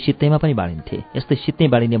र केही सित्तैमा पनि बाँडिन्थे। यस्तै सित्तै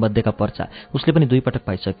बाँडिने मध्येका पर्चा उसले पनि 2 पटक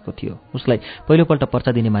पाइसकेको थियो। उसलाई पहिलोपल्ट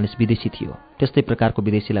पर्चा दिने मानिस विदेशी थियो। त्यस्तै प्रकारको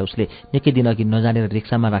विदेशीलाई उसले निकै दिन अघि नजानेर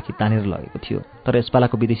रिक्सामा राखी तानेर लगेको थियो। तर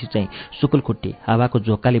यसपालाको विदेशी चाहिँ सुकुलखुट्टे, हावाको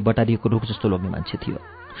झोक्काले बटारिएको रुख जस्तो लोग्ने मान्छे थियो।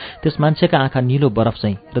 त्यस मान्छेका आँखा निलो बरफ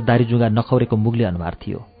चाहिँ र दारीजुगा नखौरेको मुगले अनुहार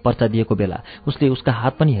थियो। पर्चा दिएको बेला उसले उसका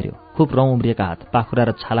हात पनि हेऱ्यो। खुब रौँ उम्रिएका हात, पाखुरा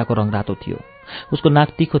र छालाको रङ रातो थियो। उसको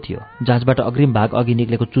नाक तिखो थियो, जाँचबाट अग्रिम भाग अघि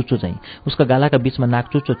निक्लेको चुच्चो चाहिँ उसका गालाका बीचमा नाक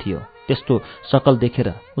चुच्चो थियो। त्यस्तो सकल देखेर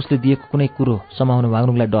उसले दिएको कुनै कुरो समाउन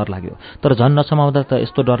वाङलुङलाई डर लाग्यो। तर झन् नसमाउँदा त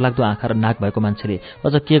यस्तो डरलाग्दो आँखा र नाक भएको मान्छेले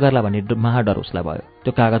अझ के गर्ला भन्ने महाडर उसलाई भयो।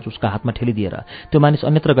 त्यो कागज उसका हातमा ठेलिदिएर त्यो मानिस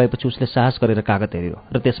अन्यत्र गएपछि उसले साहस गरेर कागज हेऱ्यो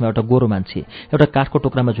र त्यसमा एउटा गोरो मान्छे एउटा काठको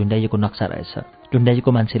टुक्रामा झुन्ड्याइएको नक्सा रहेछ।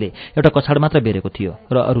 झुन्ड्याइएको मान्छेले एउटा कछाड मात्र बेरेको थियो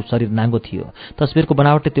र अरू शरीर नाङ्गो थियो। तस्बिरको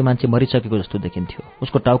बनावटले त्यो मान्छे मरिसकेको जस्तो देखिन्थ्यो।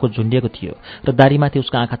 उसको टाउको झुन्डिएको थियो र दारीमाथि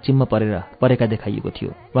उसका आँखा चिम्म परेका देखाइएको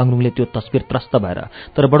थियो। वाङलुङले त्यो तस्बिर त्रस्त भएर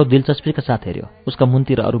तर बडो दिलचस्पीका साथ हेऱ्यो। उसका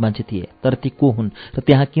मुन्तिर अरू मान्छे थिए, तर ती को हुन् र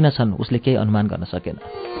त्यहाँ किन छन् उसले केही अनुमान गर्न सकेन।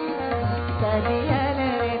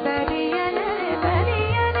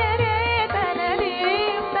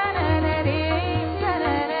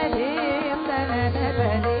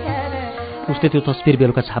 उसले त्यो तस्बिर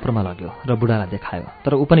बेलुका छाप्रोमा लग्यो र बुढालाई देखायो।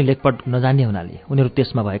 तर ऊ पनि लेखपढ नजान्ने हुनाले उनीहरू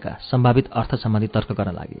त्यसमा भएका सम्भावित अर्थ सम्बन्धी तर्क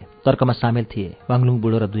गर्न लागे। तर्कमा सामेल थिए वाङलुङ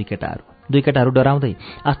बुढो र 2 केटाहरू। दुई केटाहरू डराउँदै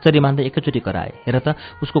आश्चर्य मान्दै एकैचोटि कराए, हेर त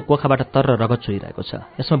उसको कोखाबाट तर रगत छोइरहेको छ।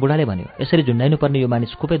 यसमा बुढाले भन्यो, यसरी झुन्डाइनुपर्ने यो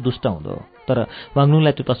मानिस खुबै दुष्ट हुँदो। तर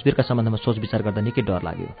वाङलुङलाई त्यो तस्बिरका सम्बन्धमा सोचविचार गर्दा निकै डर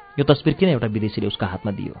लाग्यो। यो तस्बिर किन एउटा विदेशीले उसको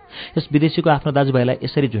हातमा दियो? यस विदेशीको आफ्नो दाजुभाइलाई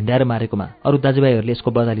यसरी झुन्ड्याएर मारेकोमा अरू दाजुभाइहरूले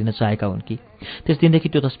यसको बदला लिन चाहेका हुन् कि? त्यस दिनदेखि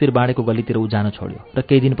त्यो तस्बिर बाँडेको गल्लीतिर ऊ जान छोड्यो र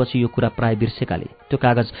केही दिनपछि यो कुरा प्राय बिर्सेकाले त्यो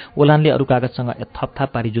कागज ओलानले अरू कागजसँग थपथाप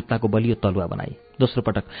पारी जुत्ताको बलियो तलुवा बनाई। दोस्रो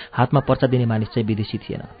पटक हातमा पर्चा दिने मानिस चाहिँ विदेशी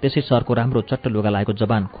थिएन। त्यसै सहरको राम्रो चट्ट लुगा लागेको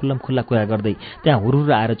जवान खुल्लमखुल्ला कुरा गर्दै त्यहाँ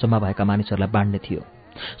हुरुर आएर जम्मा भएका मानिसहरूलाई बाँड्ने थियो।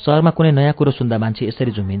 सहरमा कुनै नयाँ कुरो सुन्दा मान्छे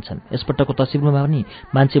यसरी झुम्मिन्छन्। यसपटकको तस्बिरमा पनि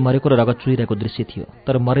मान्छे मरेको र रगत चुहिरहेको दृश्य थियो।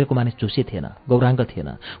 तर मरेको मानिस झुसे थिएन, गौराङ्ग थिएन।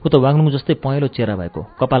 ऊ त वाङलुङ जस्तै पहेँलो चेहरा भएको,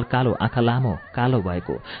 कपाल कालो, आँखा लामो कालो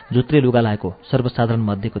भएको, जुत्रे लुगा लागेको सर्वसाधारण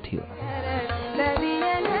मध्येको थियो।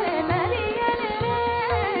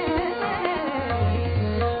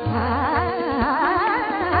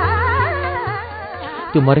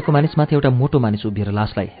 त्यो मरेको मानिसमाथि एउटा मोटो मानिस उभिएर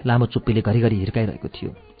लासलाई लामो चुप्पीले घरिघरि हिर्काइरहेको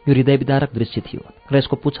थियो। यो हृदयविदारक दृश्य थियो र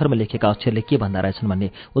यसको पुच्छरमा लेखेका अक्षरले के भन्दा रहेछन् भन्ने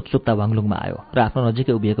उत्सुकता वाङलुङमा आयो र आफ्नो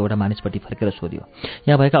नजिकै उभिएको एउटा मानिसपट्टि फर्केर सोध्यो,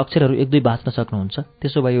 यहाँ भएका अक्षरहरू एक दुई बाँच्न सक्नुहुन्छ?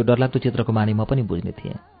 त्यसो भए यो डरलाग्दो चित्रको माने म पनि बुझ्ने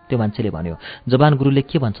थिएँ। त्यो मान्छेले भन्यो, जवान गुरुले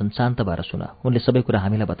के भन्छन् शान्त भएर सुन, उनले सबै कुरा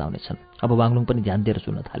हामीलाई बताउनेछन्। अब वाङलुङ पनि ध्यान दिएर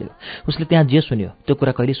सुन्न थाल्यो। उसले त्यहाँ जे सुन्यो त्यो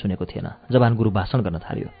कुरा कहिल्यै सुनेको थिएन। जवान गुरु भाषण गर्न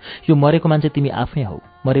थाल्यो, यो मरेको मान्छे तिमी आफै हौ।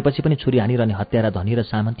 मरेपछि पनि छुरी हानिरहने हत्यारा धनी र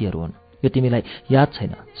सामन्तीहरू हुन्। यो तिमीलाई याद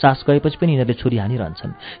छैन? सास गएपछि पनि यिनीहरूले छुरी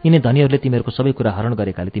हानिरहन्छन्। यिनै धनीहरूले तिमीहरूको सबै कुरा हरण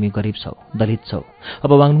गरेकाले तिमी गरिब छौ, दलित छौ।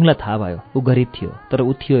 अब वाङलुङलाई थाहा भयो ऊ गरिब थियो, तर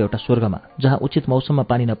ऊ थियो एउटा स्वर्गमा, जहाँ उचित मौसममा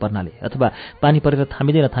पानी नपर्नाले अथवा पानी परेर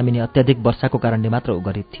थामिँदै नथामिने अत्याधिक वर्षाको कारणले मात्र ऊ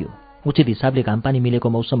गरिब थियो। उचित हिसाबले घामपानी मिलेको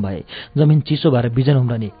मौसम भए जमिन चिसो भएर बिजन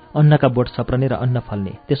उम्रने, अन्नका बोट सप्रने र अन्न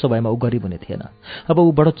फल्ने, त्यसो भएमा ऊ गरिब हुने थिएन। अब ऊ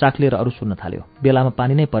बडो चाख्लिएर अरू सुन्न थाल्यो। बेलामा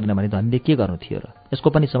पानी नै परेन भने धनीले के गर्नु थियो र? यसको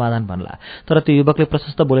पनि समाधान भन्ला। तर त्यो युवकले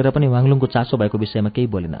प्रशस्त बोलेर पनि वाङलुङको चासो भएको विषयमा केही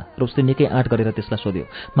बोलेन र उसले निकै आँट गरेर त्यसलाई सोध्यो,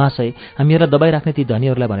 महाशय, हामीहरूलाई दबाई राख्ने ती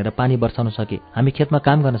धनीहरूलाई भनेर पानी बर्साउन सके हामी खेतमा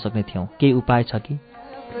काम गर्न सक्ने थियौँ, केही उपाय छ कि?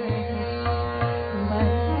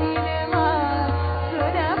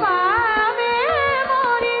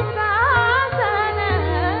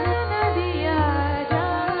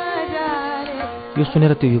 यो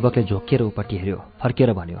सुनेर त्यो युवकले झोकिएर उपट्टि हेऱ्यो,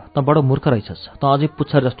 फर्किएर भन्यो, त बडो मूर्ख रहेछस्। त अझै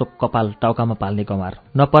पुच्छर जस्तो कपाल टाउकामा पाल्ने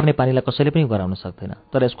गँवार। नपर्ने पानीलाई कसैले पनि गराउन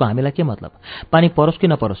सक्दैन। तर यसको हामीलाई के मतलब? पानी परोस् कि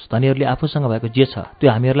नपरोस्, धनीहरूले आफूसँग भएको जे छ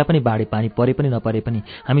त्यो हामीहरूलाई पनि बाढी पानी परे पनि नपरे पनि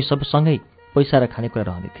हामी सबसँगै पैसा र खानेकुरा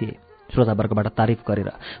रहने थिए। श्रोतावर्गबाट तारिफ गरेर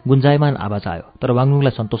गुन्जायमान आवाज आयो, तर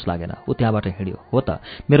वाङलुङलाई सन्तोष लागेन। ऊ त्यहाँबाट हिँड्यो। हो त,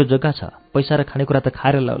 मेरो जग्गा छ, पैसा र खानेकुरा त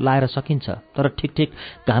खाएर लाएर सकिन्छ, तर ठिक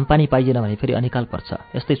घाम पानी पाइएन भने फेरि अनिकाल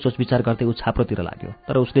पर्छ। यस्तै सोचविचार गर्दै ऊ छाप्रोतिर लाग्यो।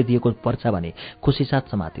 तर उसले दिएको पर्चा भने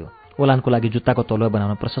खुसीसाथ समात्यो। ओलानको लागि जुत्ताको तलुवा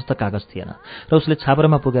बनाउन प्रशस्त कागज थिएन र उसले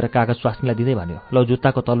छाप्रोमा पुगेर कागज स्वास्नीलाई दिँदै भन्यो, ल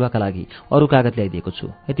जुत्ताको तलुवाका लागि अरू कागज ल्याइदिएको छु।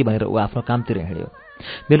 यति भनेर ऊ आफ्नो कामतिर हिँड्यो।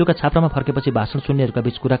 बेलुका छाप्रामा फर्केपछि भाषण सुन्नेहरूका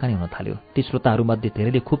बीच कुराकानी हुन थाल्यो। ती श्रोताहरूमध्ये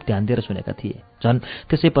धेरैले खुब ध्यान दिएर सुनेका थिए। झन्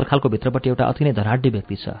त्यसै पर्खालको भित्रपट्टि एउटा अति नै धनाढ्य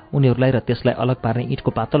व्यक्ति छ। उनीहरूलाई र त्यसलाई अलग पार्ने इँटको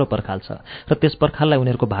पातलो पर्खाल छ र त्यस पर्खाललाई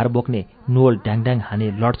उनीहरूको भार बोक्ने नोल ड्याङड्याङ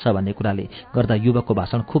हाने लड्छ भन्ने कुराले गर्दा युवकको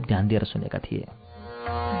भाषण खुब ध्यान दिएर सुनेका थिए।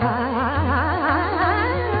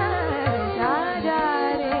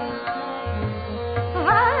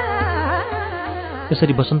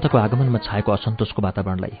 यसरी वसन्तको आगमनमा छाएको असन्तोषको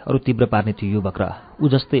वातावरणलाई अरू तीव्र पार्ने त्यो युवक र ऊ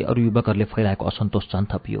जस्तै अरू युवकहरूले फैलाएको असन्तोष झन्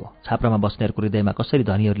थपियो। छाप्रामा बस्नेहरूको हृदयमा कसरी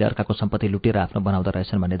धनीहरूले अर्काको सम्पत्ति लुटेर आफ्नो बनाउँदा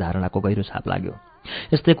रहेछन् भन्ने धारणाको गहिरो छाप लाग्यो।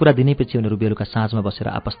 यस्तै कुरा दिनैपछि उनीहरू बेलुका साँझमा बसेर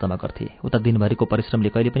आपस्तमा गर्थे। उता दिनभरिको परिश्रमले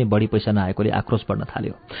कहिले पनि बढी पैसा नआएकोले आक्रोश बढ्न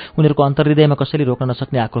थाल्यो। उनीहरूको अन्तर्हृदयमा कसैले रोक्न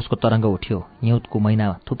नसक्ने आक्रोशको तरङ्ग उठ्यो। हिउँदको महिना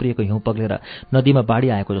थुप्रिएको हिउँ पग्लेर नदीमा बाढी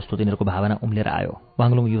आएको जस्तो तिनीहरूको भावना उम्लेर आयो।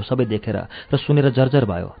 वाङलुङ यो सबै देखेर र सुनेर जर्जर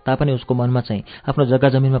भयो। तापनि उसको मनमा चाहिँ आफ्नो जग्गा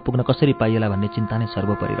जमिनमा पुग्न कसरी पाइएला भन्ने चिन्ता नै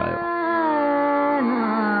सर्वोपरि रह्यो।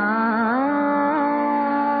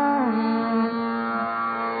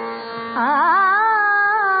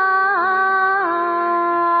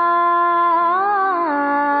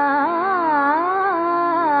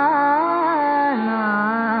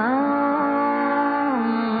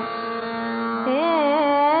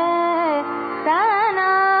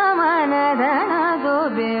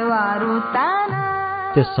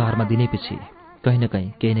 त्यस सहरमा दिनैपछि कहीँ न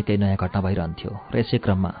केही नयाँ घटना भइरहन्थ्यो र यसै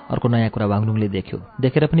क्रममा अर्को नयाँ कुरा वाङलुङले देख्यो।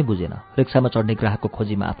 देखेर पनि बुझेन। रिक्सामा चढ्ने ग्राहकको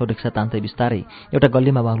खोजीमा आफ्नो रिक्सा तान्दै बिस्तारै एउटा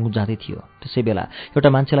गल्लीमा वाङलुङ जाँदै थियो। त्यसै बेला एउटा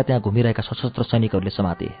मान्छेलाई त्यहाँ घुमिरहेका सशस्त्र सैनिकहरूले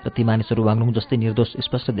समाते र ती मानिसहरू वाङलुङ जस्तै निर्दोष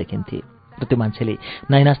स्पष्ट देखिन्थे। र त्यो मान्छेले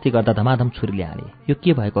नाइनास्ती गर्दा धमाधम छुरीले हाने। यो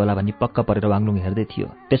के भएको होला भन्ने पक्क परेर वाङलुङ हेर्दै थियो।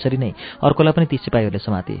 त्यसरी नै अर्कोलाई पनि ती सिपाहीहरूले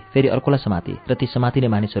समाते, फेरि अर्कोलाई समाते र ती समातिने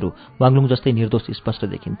मानिसहरू वाङलुङ जस्तै निर्दोष स्पष्ट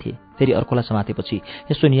देखिन्थे। फेरि अर्कोलाई समातेपछि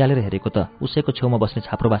यसो निहालेर हेरेको त उसैको छेउमा बस्ने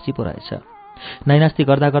छाप्रोवासी पो रहेछ। नाइनास्ती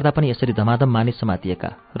गर्दा गर्दा पनि यसरी धमाधम मानिस समातिएका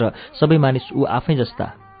र सबै मानिस ऊ आफै जस्ता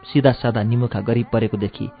सिधा सादा निमुखा गरिब परेको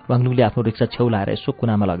देखि वाङलुङले आफ्नो रिक्सा छेउ लाएर यसो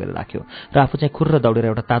कुनामा लगेर राख्यो र आफू चाहिँ खुर्र दौडेर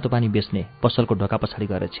एउटा तातो पानी बेच्ने पसलको ढोका पछाडि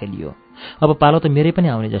गएर छेलियो। अब पालो त मेरै पनि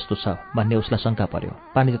आउने जस्तो छ भन्ने उसलाई शङ्का पर्यो।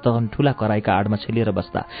 पानी त तहन ठूला कराईका आडमा छेलिएर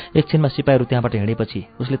बस्दा एकछिनमा सिपाहीहरू त्यहाँबाट हिँडेपछि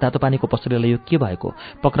उसले तातो पानीको पसलेलाई यो के भएको,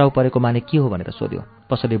 पक्राउ परेको माने के हो भनेर सोध्यो।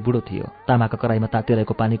 पसले बुढो थियो। तामाका कराईमा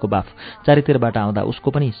तातिरहेको पानीको बाफ चारैतिरबाट आउँदा उसको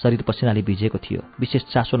पनि शरीर पसिनाले भिजेको थियो। विशेष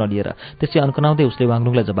चासो नलिएर त्यसै अन्कनाउँदै उसले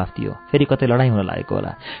वाङलुङलाई जवाफ दियो। फेरि कतै लडाईँ हुन लागेको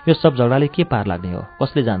होला। यो सब झगडाले के पार लाग्ने हो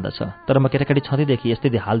कसले जान्दछ, तर म केटाकेटी छँदैदेखि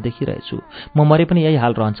यस्तै हाल देखिरहेछु। म मरे पनि यही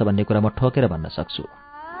हाल रहन्छ भन्ने कुरा म ठोकेर भन्न सक्छु।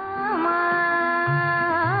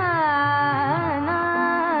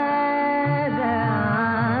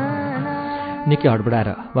 निकै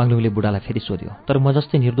हडबडाएर वाङलुङले बुढालाई फेरि सोध्यो, तर म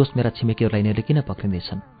जस्तै निर्दोष मेरा छिमेकीहरूलाई यिनीहरूले किन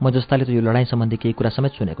पक्रिँदैछन्? म जस्ताले त यो लडाईँ सम्बन्धी केही कुरा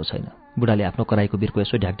समेत सुनेको छैन। बुढाले आफ्नो कराईको बिर्को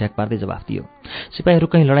यसो ढ्याकढ्याक पार्दै जवाफ दियो। सिपाहीहरू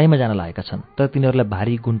कहीँ लडाईँमा जान लागेका छन्, तर तिनीहरूलाई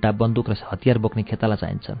भारी गुन्टा बन्दुक र हतियार बोक्ने खेताला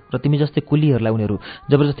चाहिन्छन् र तिमी जस्तै कुलीहरूलाई उनीहरू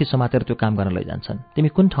जबरजस्ती समातेर त्यो काम गर्न लैजान्छन्। तिमी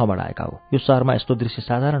कुन ठाउँबाट आएका हो? यो सहरमा यस्तो दृश्य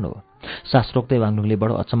साधारण हो? सास रोक्दै वाङलुङले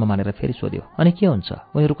बडो अचम्म मानेर फेरि सोध्यो। अनि के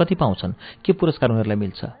हुन्छ? उनीहरू कति पाउँछन्? के पुरस्कार उनीहरूलाई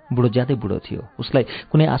मिल्छ? बुढो ज्यादै बुढो थियो। उसलाई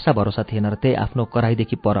कुनै आशा भरोसा थिएन र त्यही आफ्नो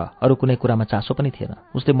कराईदेखि पर अरू कुनै कुरामा चासो पनि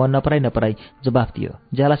थिएन। उसले मन नपराई जवाफ दियो।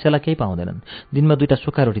 ज्याला स्याला केही पाउँदैनन्। दिनमा 2टा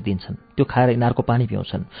सुक्खा रोटी दिन्छन्, त्यो खाएर इनारको पानी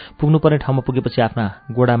पिउँछन्। पुग्नुपर्ने ठाउँमा पुगेपछि आफ्ना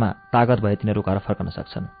गोडामा तागत भए तिनीहरू घर फर्कन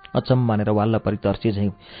सक्छन्। अचम्म मानेर वाल्ला परि तर्सिए झैँ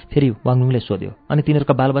फेरि वाङलुङले सोध्यो, अनि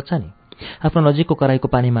तिनीहरूका बालबच्चा नि? आफ्नो नजिकको कराईको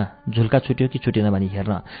पानीमा झुल्का छुट्यो कि छुटेन भनी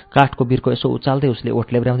हेर्न काठको बिर्को यसो उचाल्दै उसले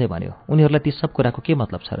ओठ लेब्राउँदै भन्यो, उनीहरूलाई ती सब कुराको के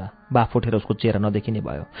मतलब छ र? बाफ उठेर उसको चेहरा नदेखिने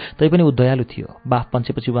भयो। तैपनि ऊ दयालु थियो। बाफ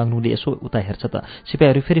पन्छेपछि वाङलुङले यसो उता हेर्छ त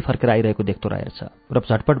सिपाहीहरू फेरि फर्केर आइरहेको देख्दो रहेछ र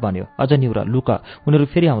झटपट भन्यो, अझ निउर लुक, उनीहरू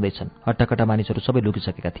फेरि आउँदैछन्। हट्टाकट्टा मानिसहरू सबै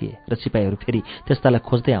लुकिसकेका थिए र सिपाहीहरू फेरि त्यस्तालाई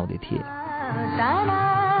खोज्दै आउँदै थिए।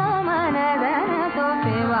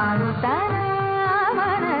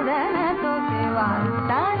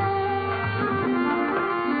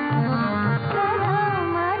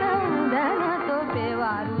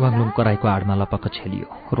 वाङलुङ कराईको आडमा लपक्क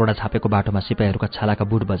छेलियो। रोडा छापेको बाटोमा सिपाहीहरूका छालाका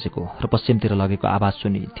बुट बजेको र पश्चिमतिर लगेको आवाज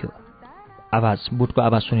सुनिन्थ्यो। बुटको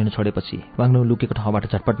आवाज सुनिन छोडेपछि वाङलुङ लुकेको ठाउँबाट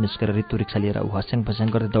झटपट निस्केर रित्तु रिक्सा लिएर ऊ हस्याङ फस्याङ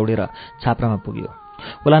गर्दै दौडेर छाप्रामा पुग्यो।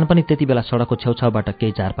 ओलान पनि त्यति बेला सडकको छेउछाउबाट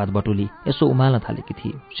केही झारपात बटुली यसो उमाल्न थालेकी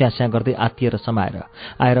थिए। स्यास्या गर्दै आत्तिएर समाएर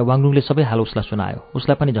आएर वाङलुङले सबै हाल उसलाई सुनायो।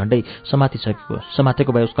 उसलाई पनि झण्डै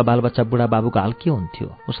समातेको भए उसका बालबच्चा बुढा बाबुको हाल के हुन्थ्यो?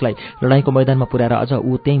 उसलाई लडाईँको मैदानमा पुर्याएर अझ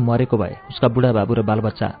ऊ त्यहीँ मरेको भए उसका बुढा बाबु र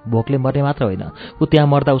बालबच्चा भोकले मर्ने मात्र होइन, ऊ त्यहाँ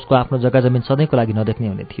मर्दा उसको आफ्नो जग्गा जमिन सधैँको लागि नदेख्ने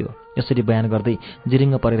हुने थियो। यसरी बयान गर्दै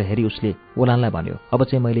जिरिङ्ग परेर हेरी उसले ओलानलाई भन्यो, अब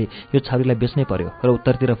चाहिँ मैले यो छाउरीलाई बेच्नै पर्यो र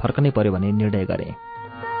उत्तरतिर फर्कनै पर्यो भन्ने निर्णय गरेँ।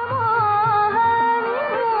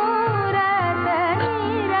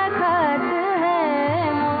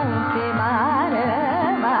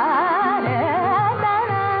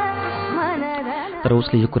 तर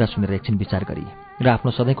उसले यो कुरा सुनेर एकछिन विचार गरी र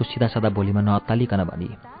आफ्नो सधैँको सिधासादा बोलीमा नअत्तालिकन भनी,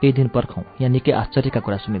 केही दिन पर्खौँ, यहाँ निकै आश्चर्यका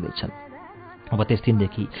कुरा सुनिँदैछन्। अब त्यस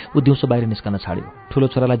दिनदेखि ऊ दिउँसो बाहिर निस्कन छाड्यो। ठुलो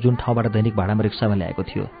छोरालाई जुन ठाउँबाट दैनिक भाडामा रिक्सामा ल्याएको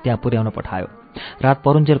थियो त्यहाँ पुर्याउन पठायो। रात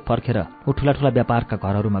परुन्जेल फर्केर ऊ ठुला ठुला व्यापारका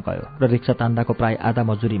घरहरूमा गयो र रिक्सा तान्दाको प्राय आधा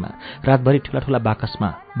मजुरीमा रातभरि ठुला ठुला बाकसमा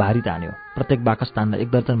भारी तान्यो। प्रत्येक बाकस तान्दा 1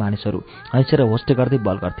 दर्जन मानिसहरू हैँसेर होस्टे गर्दै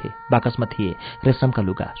बल गर्थे। बाकसमा थिए रेशमका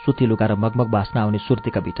लुगा, सुती लुगा र मगमग बास्ना आउने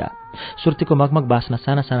सुर्तीका बिटा। सुर्तीको मगमग बास्ना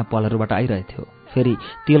साना साना पलहरूबाट आइरहेथ्यो। फेरि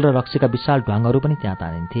तेल र रक्सीका विशाल ढ्वाङहरू पनि त्यहाँ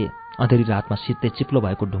तानिन्थे। अँधेरी रातमा शीतले चिप्लो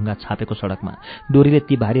भएको ढुङ्गा छापेको सडकमा डोरीले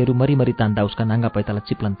ती भारीहरू मरिमरि तान्दा उसका नाङ्गा पैताला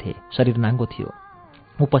चिप्लन्थे। शरीर नाङ्गो थियो।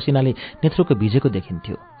 ऊ पसिनाले नेत्रुको भिजेको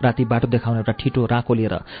देखिन्थ्यो। राति बाटो देखाउने एउटा ठिटो राँको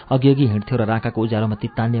लिएर अघि हिँड्थ्यो र राँकाको उज्यालोमा ती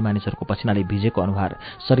तान्ने मानिसहरूको पसिनाले भिजेको अनुहार,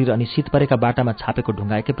 शरीर अनि शीत परेका बाटामा छापेको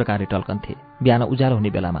ढुङ्गा एकै प्रकारले टल्कन्थे। बिहान उज्यालो हुने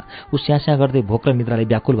बेलामा ऊ स्यास्या गर्दै भोक र निद्राले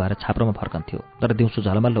व्याकुल भएर छाप्रोमा फर्कन्थ्यो। तर दिउँसो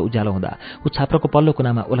झलमल्ल उज्यालो हुँदा ऊ छाप्रोको पल्लो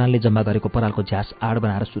कुनामा ओलानले जम्मा गरेको परालको झ्यास आड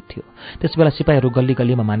बनाएर सुत्थ्यो। त्यसबेला सिपाहीहरू गल्ली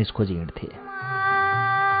गल्लीमा मानिस खोजी हिँड्थे।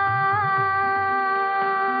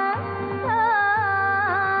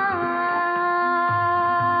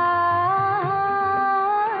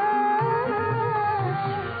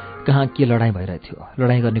 कहाँ के लडाईँ भइरहेथ्यो,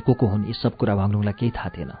 लडाईँ गर्ने को हुन्, यी सब कुरा वाङलुङलाई केही थाहा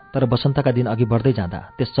थिएन। तर वसन्तका दिन अघि बढ्दै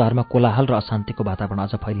जाँदा त्यस सहरमा कोलाहल र अशान्तिको वातावरण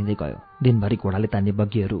अझ फैलिँदै गयो। दिनभरि घोडाले तान्ने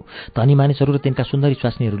बग्गीहरू, धनी मानिसहरू र तिनका सुन्दरी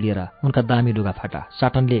स्वास्नीहरू लिएर उनका दामी लुगाफाटा,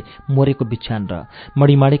 साटनले मोरेको बिछ्यान र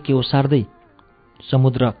मणिमाणिक के ओसार्दै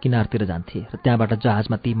समुद्र किनारतिर जान्थे र त्यहाँबाट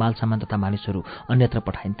जहाजमा ती माल सामान तथा मानिसहरू अन्यत्र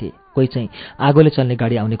पठाइन्थे। कोही चाहिँ आगोले चल्ने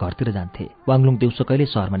गाडी आउने घरतिर जान्थे। वाङलुङ दिउँसो कहिल्यै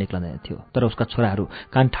सहरमा निक्लँदैन थियो, तर उसका छोराहरू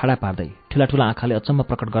कान ठाडा पार्दै ठुला ठुला आँखाले अचम्म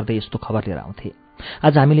प्रकट गर्दै यस्तो खबर लिएर आउँथे।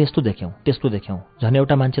 आज हामीले यस्तो देख्यौं, त्यस्तो देख्यौं। झन्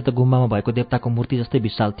एउटा मान्छे त गुम्बामा भएको देवताको मूर्ति जस्तै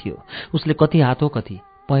विशाल थियो। उसले कति हात हो कति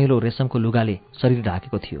पहेँलो रेशमको लुगाले शरीर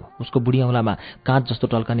ढाकेको थियो। उसको बुढी औँलामा काँच जस्तो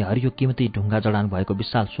टल्कने हरियो कीमती ढुङ्गा जडान भएको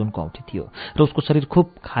विशाल सुनको औँठी थियो र उसको शरीर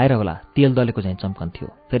खुब खाएर होला तेल दलेको झैँ चम्कन्थ्यो।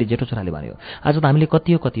 फेरि जेठो छोराले भन्यो, आज त हामीले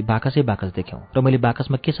कति हो कति बाकसै बाकस देख्यौं। र मैले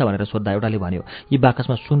बाकसमा के छ भनेर सोद्धा एउटाले भन्यो, यी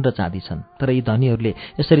बाकसमा सुन र चाँदी छन्, तर यी धनीहरूले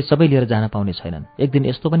यसरी सबै लिएर जान पाउने छैनन्। एक दिन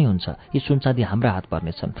यस्तो पनि हुन्छ, यी सुन चाँदी हाम्रा हात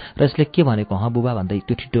पर्नेछन्। र यसले के भनेको हँ बुबा भन्दै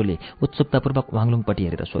त्यो ठिटोले उत्सुकतापूर्वक वाङलुङपट्टि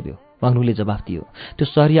हेरेर सोध्यो। वाङलुङले जवाफ दियो, त्यो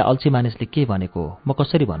सहरिया अल्छी मानिसले के भनेको हो म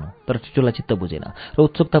कसरी भनौँ? तर ठिटोलाई चित्त बुझेन र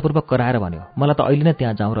उत्सुकतापूर्वक कराएर भन्यो, मलाई त अहिले नै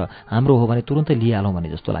त्यहाँ जाउँ र हाम्रो हो भने तुरुन्तै लिइहालौँ भने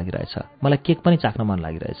जस्तो लागिरहेछ। मलाई केक पनि चाख्न मन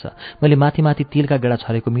लागिरहेछ। मैले माथि माथि तिलका गेडा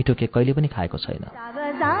छरेको मिठो केक कहिले पनि खाएको छैन।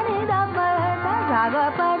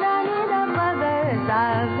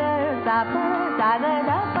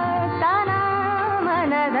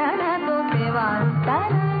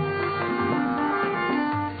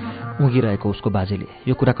 उगिरहेको उसको बाजेले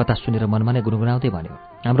यो कुरा कता सुनेर मनमा नै गुनगुनाउँदै भन्यो,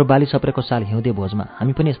 हाम्रो बाली सप्रेको साल हिउँदे भोजमा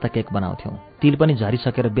हामी पनि यस्ता केक बनाउँथ्यौँ। तिल पनि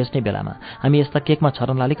झरिसकेर बेच्ने बेलामा हामी यस्ता केकमा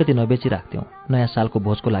छरनलाई अलिकति नबेची राख्थ्यौँ। नयाँ सालको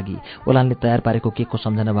भोजको लागि ओलानले तयार पारेको केकको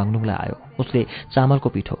सम्झना वाङलुङलाई आयो। उसले चामलको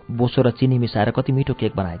पिठो, बोसो र चिनी मिसाएर कति मिठो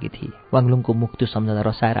केक बनाएकी थिए। वाङलुङको मुख त्यो सम्झना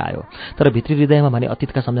रसाएर आयो, तर भित्री हृदयमा भने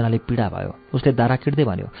अतीतका सम्झनाले पीडा भयो। उसले दारा किड्दै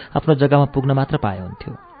भन्यो, आफ्नो जग्गामा पुग्न मात्र पाए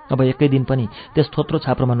हुन्थ्यो। अब एकै दिन पनि त्यस थोत्रो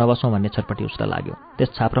छाप्रोमा नबसौँ भन्ने छटपटी उसलाई लाग्यो।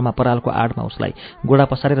 त्यस छाप्रोमा परालको आडमा उसलाई गोडा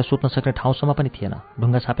पसारेर सुत्न सक्ने ठाउँसम्म पनि थिएन।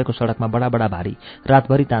 ढुङ्गा छापेको सडकमा बडा बडा भारी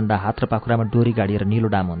रातभरि तान्दा हात र पाखुरामा डोरी गाडिएर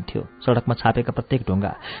निलो डाम हुन्थ्यो। सडकमा छापेका प्रत्येक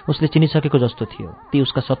ढुङ्गा उसले चिनिसकेको जस्तो थियो। ती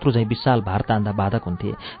उसका शत्रु झैँ विशाल भार तान्दा बाधक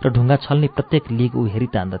हुन्थे र ढुङ्गा छल्ने प्रत्येक लिग ऊ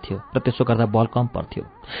हेरी तान्दथ्यो र त्यसो गर्दा बल कम पर्थ्यो।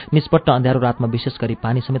 निष्पट्ट अँध्यारो रातमा विशेष गरी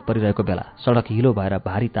पानी समेत परिरहेको बेला सडक हिलो भएर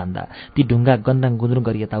भारी तान्दा ती ढुङ्गा गन्दाङ गुन्द्रुङ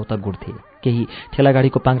गरी यताउता गुड्थे। केही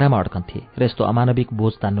ठेलागाडीको पाङ्ग्रामा अड्कन्थे र यस्तो अमानविक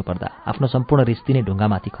बोझ तान्नु पर्दा आफ्नो सम्पूर्ण रिस्ती नै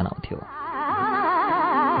ढुङ्गामाथि खनाउँथ्यो।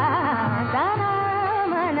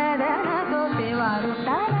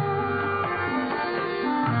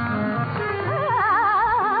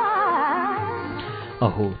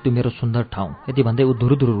 अहो त्यो मेरो सुन्दर ठाउँ, यति भन्दै ऊ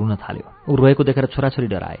धुरुधुरु रुन थाल्यो। ऊ रोएको देखेर छोराछोरी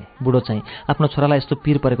डराए। बुढो चाहिँ आफ्नो छोरालाई यस्तो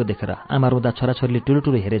पीर परेको देखेर आमा रुँदा छोराछोरीले टुलु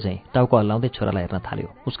टुलु हेरे चाहिँ टाउको हल्लाउँदै छोरालाई हेर्न थाल्यो।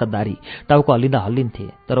 उसका दारी टाउको हल्लिँदा हल्लिन्थे,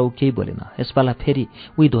 तर ऊ केही बोलेन। यसपाला फेरि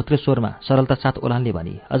उही धोत्रे स्वरमा सरलता साथ ओलानले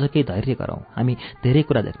भनी, अझ केही धैर्य गरौँ, हामी धेरै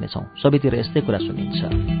कुरा देख्नेछौँ, सबैतिर यस्तै कुरा सुनिन्छ।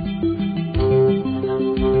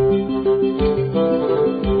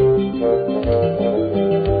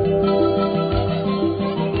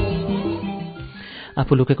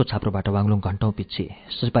 आफू लुकेको छाप्रोबाट वाङलुङ घन्टौँ पछि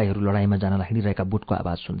सिपाहीहरू लडाईँमा जान हिँडिरहेका बुटको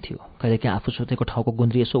आवाज सुन्थ्यो। कहिलेकाहीँ आफू सुतेको ठाउँको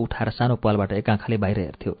गुन्द्री यसो उठाएर सानो पालबाट एक आँखाले बाहिर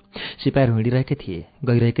हेर्थ्यो। सिपाहीहरू हिँडिरहेकै थिए,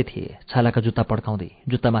 गइरहेकै थिए। छालाका जुत्ता पड्काउँदै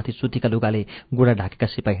जुत्तामाथि सुतीका लुगाले गोडा ढाकेका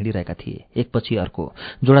सिपाही हिँडिरहेका थिए। एकपछि अर्को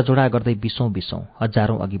जोडा जोडा गर्दै बिसौँ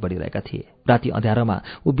हजारौँ अघि बढिरहेका थिए। राति अँध्यारोमा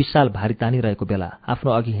ऊ विशाल भारी तानिरहेको बेला आफ्नो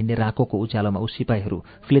अघि हिँड्ने राकोको उज्यालोमा ऊ सिपाहीहरू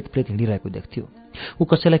फ्लेत फ्लेत हिँडिरहेको देख्थ्यो। ऊ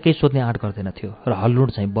कसैलाई केही सोध्ने आँट गर्दैनथ्यो र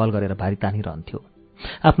हल्लुड चाहिँ बल गरेर भारी तानिरहन्थ्यो।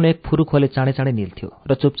 आफ्नो एक फुरू खोले चाँडै चाँडै निल्थ्यो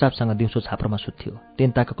र चुपचापसँग दिउँसो छाप्रोमा सुत्थ्यो।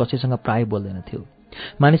 तेन्ताका कसैसँग प्राय बोल्दैनथ्यो।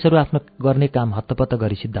 मानिसहरू आफ्नो गर्ने काम हत्तपत्त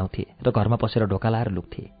गरी सिद्धाउँथे र घरमा पसेर ढोका लाएर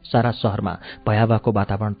लुक्थे। सारा शहरमा भयावहको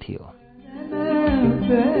वातावरण थियो।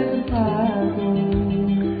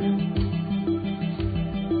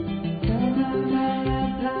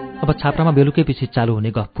 अब छाप्रामा बेलुकै पछि चालु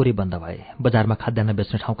हुने गफ पुरै बन्द भए। बजारमा खाद्यान्न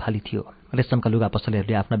बेच्ने ठाउँ खाली थियो। रेशमका लुगा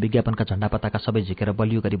पसलहरूले आफ्ना विज्ञापनका झण्डा पताका सबै झिकेर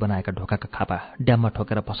बलियो गरी बनाएका ढोकाका खापा ड्याममा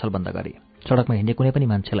ठोकेर पसल बन्द गरे। सडकमा हिँड्ने कुनै पनि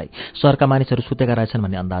मान्छेलाई सहरका मानिसहरू सुतेका रहेछन्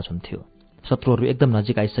भन्ने अन्दाज हुन्थ्यो। शत्रुहरू एकदम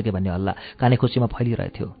नजिक आइसके भन्ने हल्ला काने खुसीमा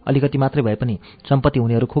फैलिरहेथ्यो। अलिकति मात्रै भए पनि सम्पत्ति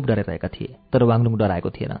हुनेहरू खुब डराइरहेका थिए, तर वाङलुङ डराएको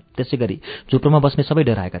थिएन। त्यसै गरी झुप्रोमा बस्ने सबै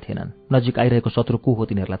डराएका थिएनन्। नजिक आइरहेको शत्रु को हो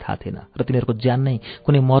तिनीहरूलाई थाहा थिएन र तिनीहरूको ज्यान नै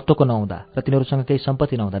कुनै महत्त्वको नहुँदा र तिनीहरूसँग केही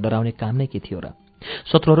सम्पत्ति नहुँदा डराउने काम नै के थियो र?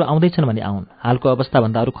 शत्रुहरू आउँदैछन् भने आउन्, हालको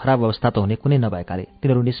अवस्थाभन्दा अरू खराब अवस्था त हुने कुनै नभएकाले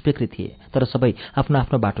तिनीहरू निष्पेक्री थिए, तर सबै आफ्नो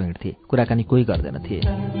आफ्नो बाटो हिँड्थे, कुराकानी कोही गर्दैनथे।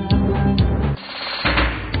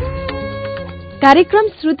 कार्यक्रम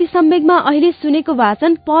श्रुति सम्वेगमा अहिले सुनेको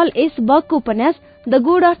वाचन पल एस बकको उपन्यास द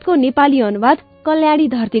गुड अर्थको नेपाली अनुवाद कल्याणी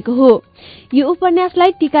धर्तीको हो। यो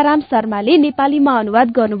उपन्यासलाई टीकाराम शर्माले नेपालीमा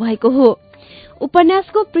अनुवाद गर्नुभएको हो।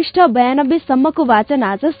 उपन्यासको पृष्ठ 92 सम्मको वाचन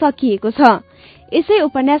आज सकिएको छ। यसै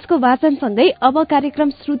उपन्यासको वाचनसँगै अब कार्यक्रम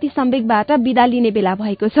श्रुति सम्वेगबाट बिदा लिने बेला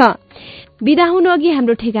भएको छ। बिदा हुनु अघि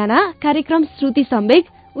हाम्रो ठेगाना कार्यक्रम Shruti Samveg,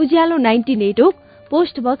 Ujyaalo 90 network,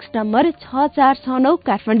 post box number 6469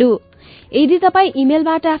 Kathmandu. यदि तपाईँ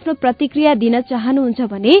इमेलबाट आफ्नो प्रतिक्रिया दिन चाहनुहुन्छ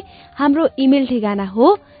भने हाम्रो इमेल ठेगाना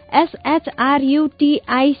हो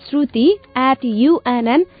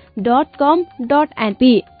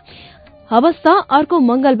shruti@unn.com.np। हवस् त, अर्को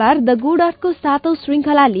मंगलबार द गुड अर्थको 7औं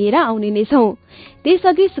श्रृंखला लिएर आउने नै छौं।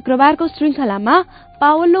 त्यसअघि शुक्रबारको श्रृंखलामा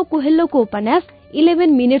पावलो कोहेल्लोको उपन्यास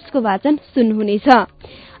 11 मिनट्सको वाचन सुन्नुहुनेछ।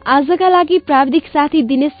 आजका लागि प्राविधिक साथी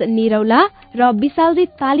दिनेश निरौला र विशालजित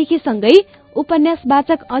पालिकेसँगै उपन्यास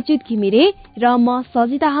वाचक अच्युत घिमिरे र म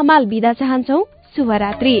सजिता हमाल बिदा चाहन्छौ।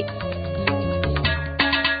 शुभरात्री।